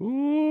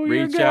 Ooh,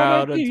 reach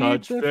out and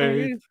touch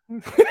faith.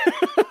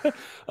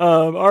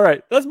 All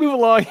right, let's move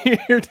along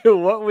here to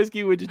what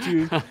whiskey would you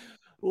choose?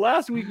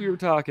 Last week we were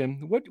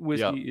talking what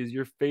whiskey is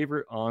your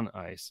favorite on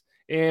ice,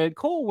 and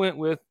Cole went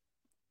with.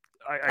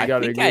 I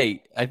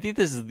think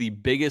this is the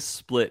biggest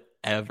split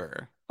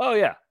ever. Oh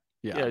yeah,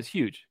 it's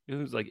huge. It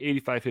was like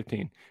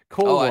 85-15.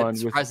 Cole won. I'm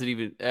surprised it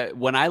even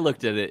when I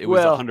looked at it, it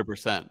was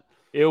 100%.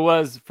 It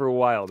was for a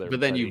while there, but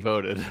then you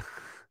voted.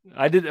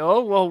 I did.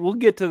 Oh well, we'll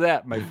get to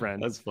that, my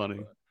friend. That's funny.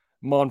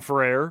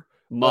 Monfrere.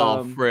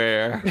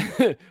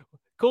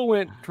 Cole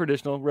went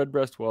traditional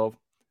Redbreast 12,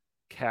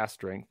 cask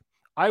strength.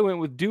 I went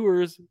with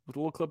Dewar's with a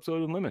little club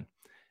soda and lemon.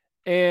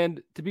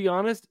 And to be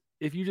honest,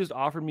 if you just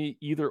offered me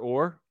either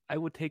or, I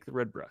would take the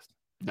Redbreast.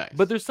 Nice.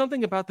 But there's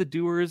something about the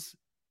Dewar's.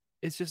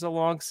 It's just a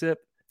long sip.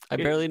 I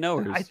barely know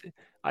hers.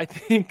 I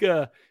think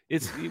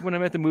it's when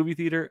I'm at the movie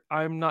theater,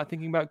 I'm not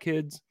thinking about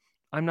kids.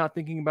 I'm not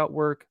thinking about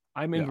work.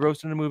 I'm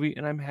engrossed in a movie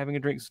and I'm having a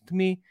drink. So to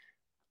me,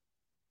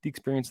 the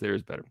experience there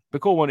is better.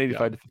 But Cole won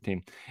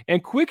 85-15.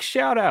 And quick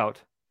shout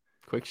out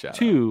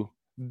to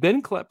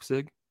Ben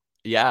Klepsig.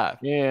 Yeah.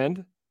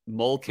 And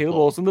multiple Caleb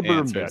Olson, the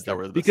Bourbon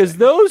Badger. Because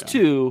those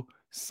two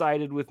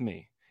sided with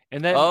me.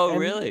 And that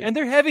really? And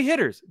they're heavy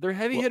hitters. They're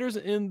heavy hitters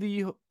in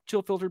the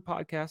Chill Filtered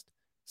podcast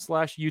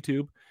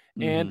 /YouTube.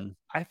 And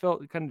I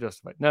felt kind of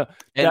justified. Now,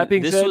 that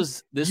being said,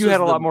 you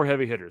had a lot more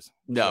heavy hitters.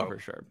 No, for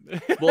sure.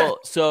 Well,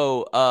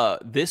 so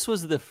this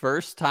was the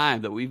first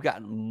time that we've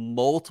gotten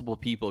multiple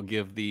people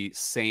give the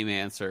same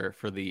answer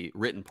for the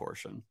written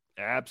portion.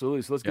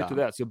 Absolutely. So let's get to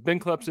that. So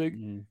Ben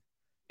Klepsig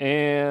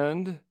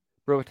and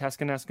Bro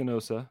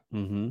Tascanaskanosa,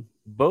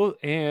 both,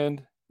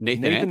 and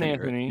Nathan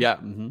Anthony. Yeah.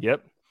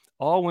 Yep.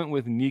 All went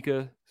with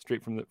Nika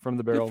straight from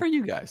the barrel. Good for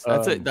you guys.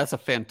 That's a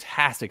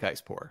fantastic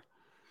ice pour.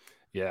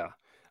 Yeah.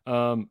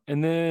 And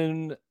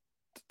then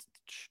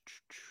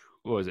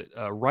what was it?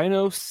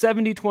 Rhino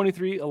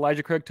 7023,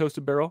 Elijah Craig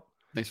Toasted Barrel.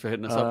 Thanks for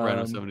hitting us up,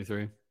 Rhino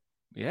 73.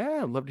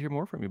 Yeah, I'd love to hear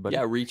more from you, buddy.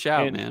 Yeah, reach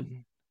out,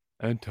 man.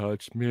 and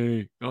touch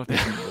me. Oh,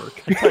 that didn't work.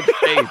 Touch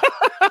faith.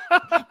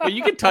 Well,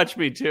 you can touch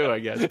me too, I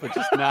guess, but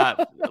just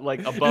not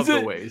like above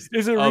the waist.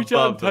 Is it reach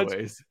out and touch?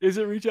 Waist. Is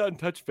it reach out and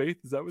touch faith?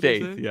 Is that what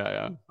faith? They say?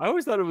 Yeah. I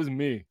always thought it was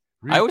me.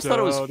 I always thought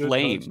it was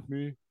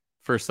flame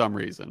for some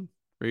reason.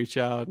 Reach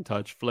out and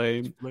touch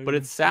flame, but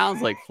it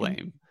sounds like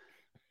flame.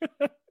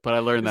 But I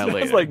learned that later.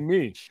 Sounds like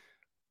me.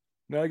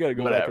 Now I got to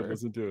go back and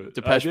listen to it.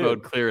 Depeche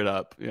Mode, clear it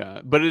up. Yeah,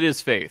 but it is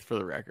faith for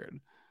the record.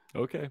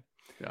 Okay.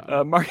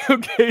 Yeah. Mario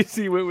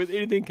Casey went with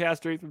Anything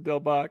Castrate from Del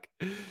Bach.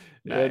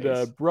 Nice.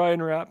 And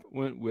Brian Rapp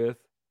went with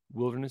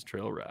Wilderness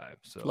Trail Ride.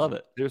 So love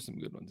it. There's some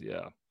good ones.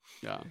 Yeah.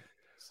 Yeah.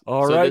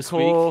 All right,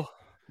 Cole.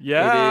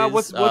 Yeah.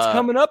 What's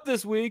coming up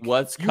this week?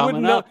 What's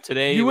coming up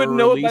today? You wouldn't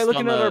know it by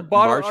looking at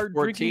our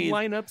drinking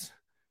lineups.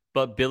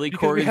 But Billy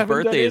Corgan's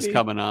birthday is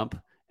coming up.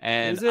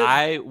 And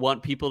I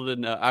want people to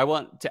know, I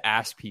want to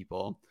ask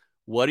people,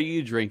 what are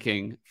you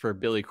drinking for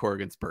Billy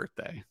Corgan's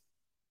birthday?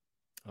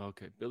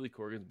 Okay, Billy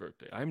Corgan's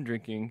birthday. I'm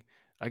drinking.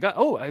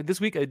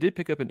 This week I did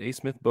pick up an A.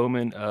 Smith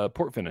Bowman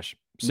port finish.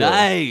 So,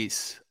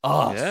 nice.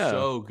 Oh, yeah.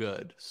 So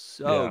good.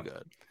 So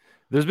good.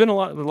 There's been a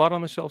lot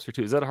on the shelves here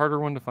too. Is that a harder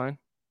one to find?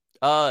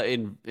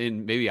 In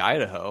maybe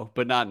Idaho,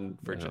 but not in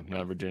Virginia.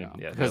 Not Virginia.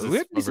 No, because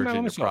it's a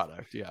Virginia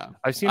product. Yeah,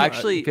 I've seen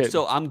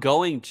So I'm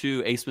going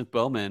to A. Smith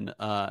Bowman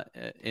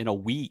in a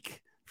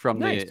week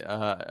from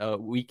a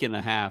week and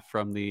a half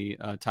from the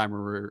time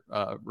we're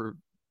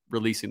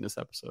releasing this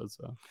episode.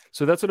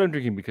 So that's what I'm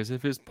drinking because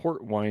of his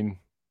port wine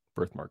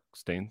birthmark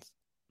stains.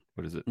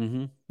 What is it?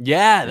 Mm-hmm.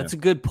 Yeah, that's a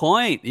good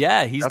point.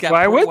 Yeah, that's got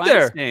why port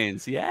wine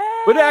stains. Yeah.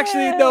 But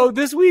actually, no,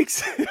 this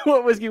week's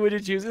What Whiskey Would You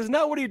Choose is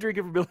not what are you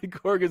drinking for Billy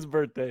Corgan's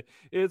birthday.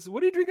 It's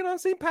what are you drinking on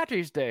St.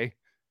 Patrick's Day?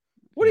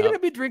 What are you going to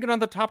be drinking on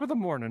the top of the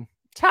morning?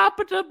 Top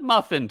of the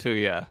muffin to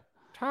you.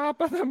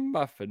 Top of the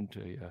muffin to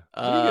you.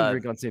 What are you going to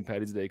drink on St.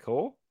 Patty's Day,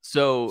 Cole?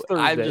 So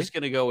I'm just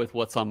going to go with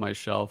what's on my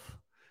shelf.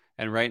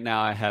 And right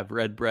now I have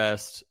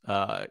Redbreast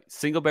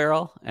Single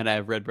Barrel, and I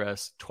have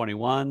Redbreast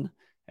 21,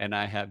 and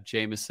I have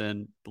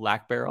Jameson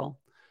Black Barrel.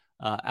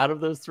 Out of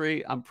those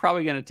three, I'm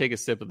probably going to take a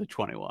sip of the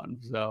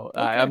 21. So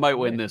I might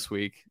win this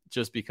week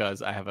just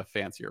because I have a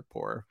fancier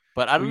pour.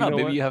 But I don't know.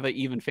 Maybe you have an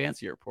even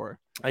fancier pour.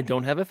 I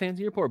don't have a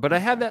fancier pour, but I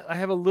have that. I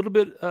have a little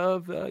bit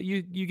of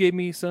you gave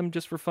me some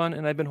just for fun,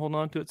 and I've been holding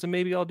on to it. So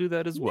maybe I'll do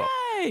that as well.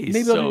 Nice.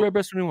 Maybe I'll do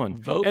Redbreast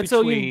 21. Vote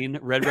between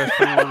Redbreast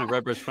 21 and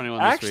Redbreast 21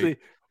 this week.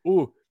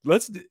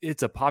 Actually,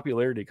 it's a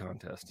popularity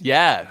contest.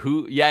 Yeah.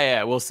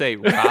 Yeah. We'll say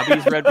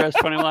Robbie's Redbreast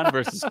 21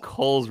 versus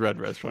Cole's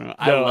Redbreast 21.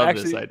 I love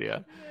this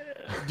idea.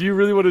 Do you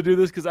really want to do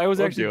this? Because I was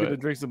actually going to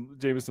drink some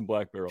Jameson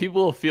Black Barrel.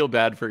 People will feel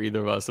bad for either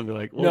of us and be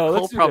like, "Well,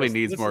 Cole probably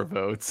needs more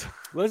votes."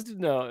 Let's do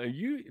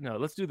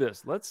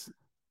this. Let's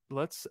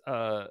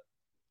we'll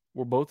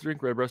both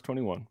drink Redbreast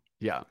 21.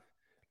 Yeah,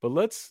 but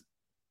let's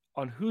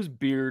on whose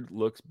beard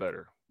looks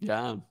better.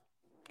 Yeah,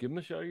 give him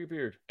a shot of your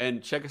beard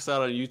and check us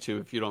out on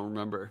YouTube if you don't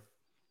remember.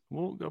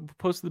 We'll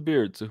post the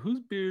beard. So whose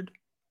beard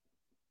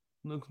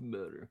looks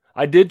better?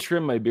 I did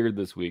trim my beard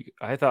this week.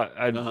 I thought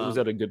I was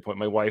at a good point.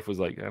 My wife was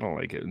like, I don't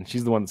like it. And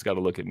she's the one that's got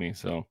to look at me.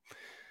 So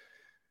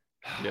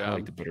I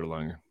like to put her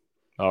longer.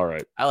 All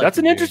right. That's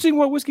an interesting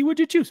What Whiskey Would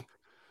You Choose?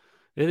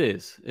 It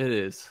is.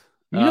 You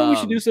know what we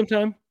should do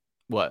sometime?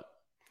 What?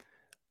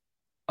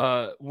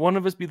 One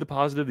of us be the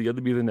positive, the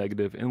other be the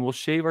negative, and we'll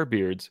shave our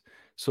beards.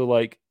 So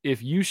like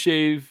if you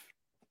shave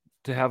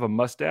to have a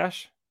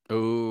mustache.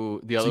 Oh,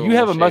 the other so you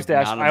have a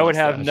mustache. I would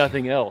have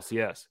nothing else.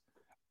 Yes.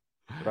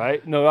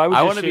 Right? No,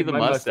 I want to be the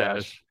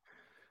mustache.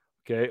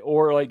 Okay.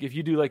 Or like if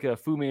you do like a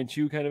Fu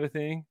Manchu kind of a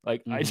thing,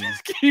 like I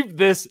just keep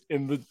this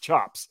in the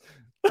chops.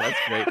 That's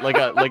great. Like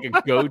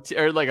a goatee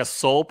or like a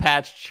soul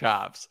patch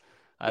chops.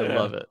 I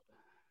love it.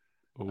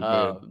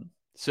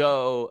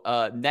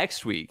 So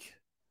next week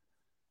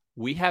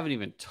we haven't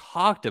even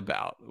talked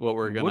about what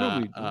we're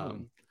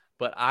gonna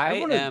but I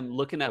am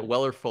looking at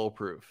Weller Full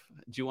Proof.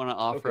 Do you want to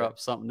offer up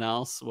something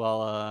else?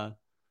 Well,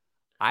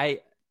 I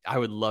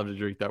would love to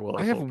drink that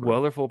Weller. I have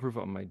Weller Full Proof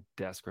on my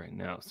desk right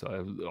now,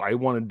 so I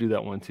want to do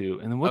that one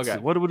too. And then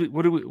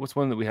what's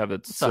one that we have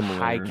that's similar? A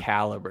high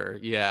caliber?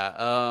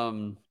 Yeah.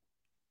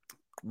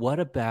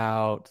 What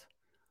about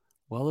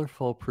Weller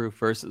Full Proof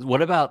versus?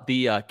 What about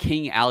the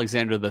King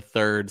Alexander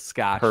III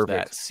Scotch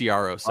that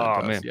CRO sent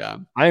us? Man. Yeah,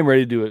 I am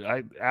ready to do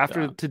it.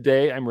 After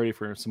today, I'm ready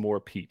for some more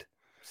peat.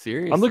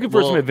 Seriously, I'm looking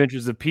for some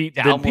adventures of Pete.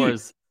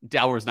 Dalmore's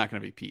not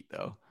going to be Pete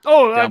though.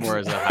 Oh,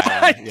 Dalmore is a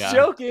Highland. I'm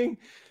joking.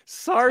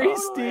 Sorry,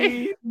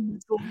 Steve.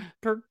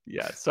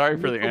 Yeah, sorry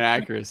for the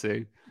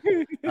inaccuracy.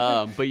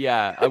 But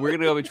yeah, we're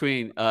gonna go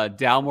between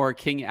Dalmore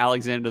King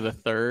Alexander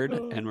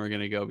III, and we're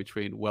gonna go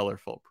between Weller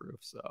Full Proof.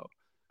 So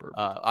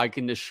I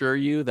can assure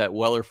you that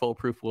Weller Full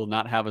Proof will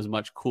not have as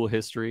much cool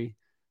history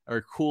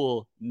or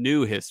cool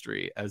new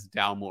history as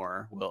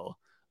Dalmore will.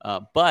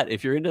 But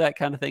if you're into that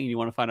kind of thing and you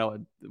want to find out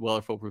what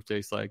Weller Full Proof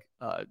tastes like,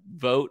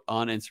 vote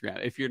on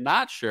Instagram. If you're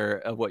not sure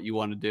of what you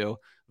want to do,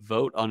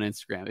 vote on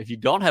Instagram. If you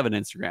don't have an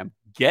Instagram,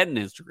 get an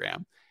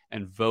Instagram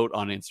and vote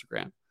on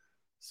Instagram.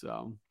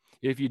 So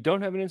if you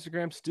don't have an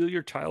Instagram, steal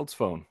your child's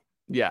phone.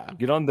 Yeah.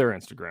 Get on their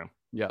Instagram.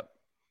 Yep.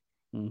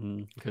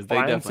 Because they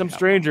Find definitely some have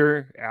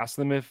stranger, ask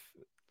them if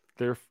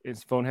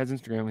his phone has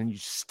Instagram, and you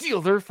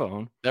steal their phone.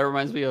 one. That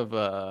reminds me of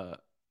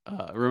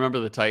Remember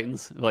the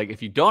Titans. Like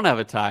if you don't have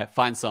a tie,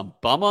 find some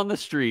bum on the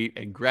street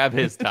and grab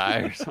his tie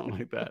or something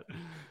like that.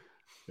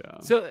 Yeah.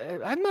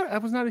 So I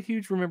was not a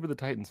huge Remember the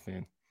Titans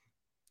fan.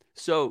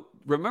 So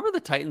Remember the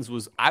Titans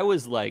I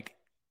was like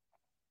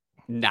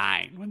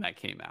 9 when that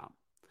came out.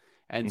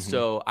 And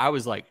so I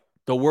was like,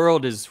 the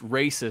world is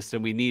racist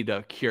and we need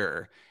a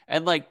cure.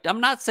 And like,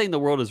 I'm not saying the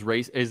world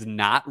is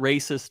not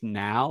racist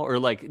now, or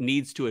like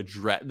needs to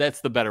address,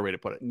 that's the better way to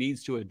put it,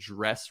 needs to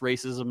address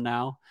racism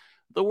now.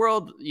 The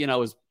world,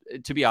 is,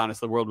 to be honest,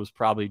 the world was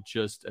probably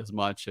just as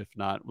much, if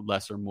not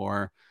less or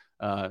more,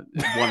 one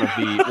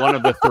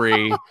of the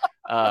three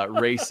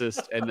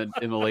racist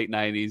in the late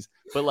 90s.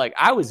 But like,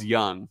 I was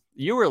young.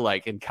 You were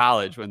like in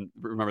college when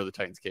Remember the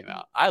Titans came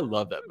out. I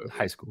love that movie.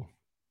 High school.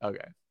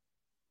 Okay.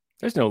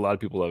 There's a lot of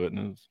people love it.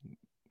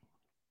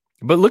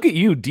 But look at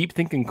you, deep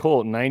thinking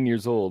Colt, 9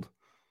 years old.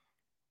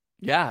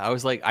 Yeah, I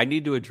was like, I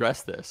need to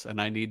address this,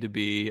 and I need to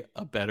be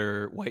a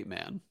better white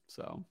man.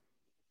 So,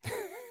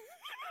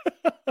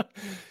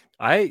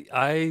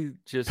 I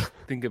just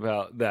think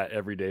about that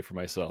every day for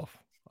myself.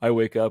 I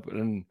wake up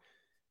and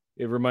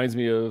it reminds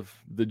me of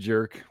The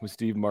Jerk with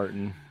Steve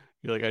Martin.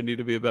 You're like, I need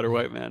to be a better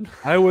white man.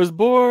 I was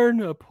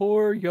born a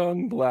poor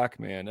young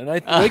black man, and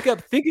I wake up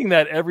thinking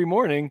that every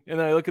morning, and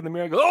then I look in the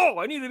mirror and go, "Oh,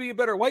 I need to be a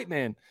better white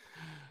man."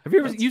 Have you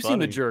ever? You've seen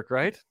The Jerk,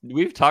 right?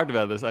 We've talked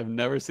about this. I've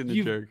never seen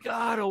The Jerk. You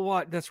gotta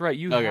watch. That's right.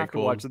 You have to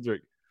watch The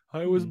Jerk.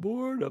 I was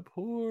born a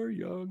poor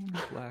young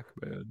black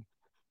man.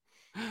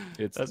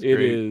 It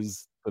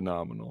is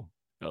phenomenal.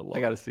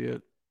 I gotta see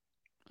it.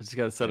 I just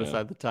gotta set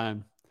aside the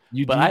time.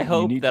 But I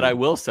hope that I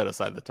will set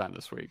aside the time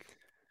this week.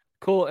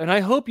 Cool. And I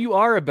hope you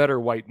are a better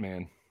white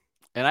man.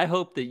 And I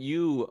hope that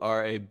you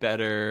are a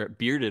better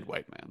bearded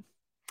white man.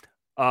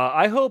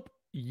 I hope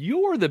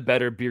you're the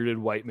better bearded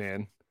white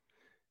man.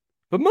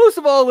 But most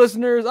of all,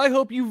 listeners, I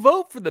hope you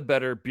vote for the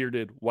better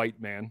bearded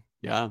white man.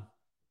 Yeah.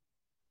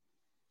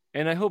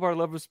 And I hope our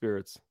love of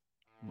spirits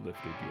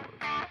lifted yours.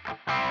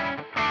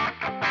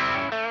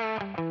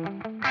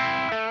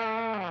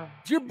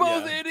 You're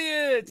both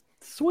idiots.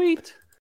 Sweet.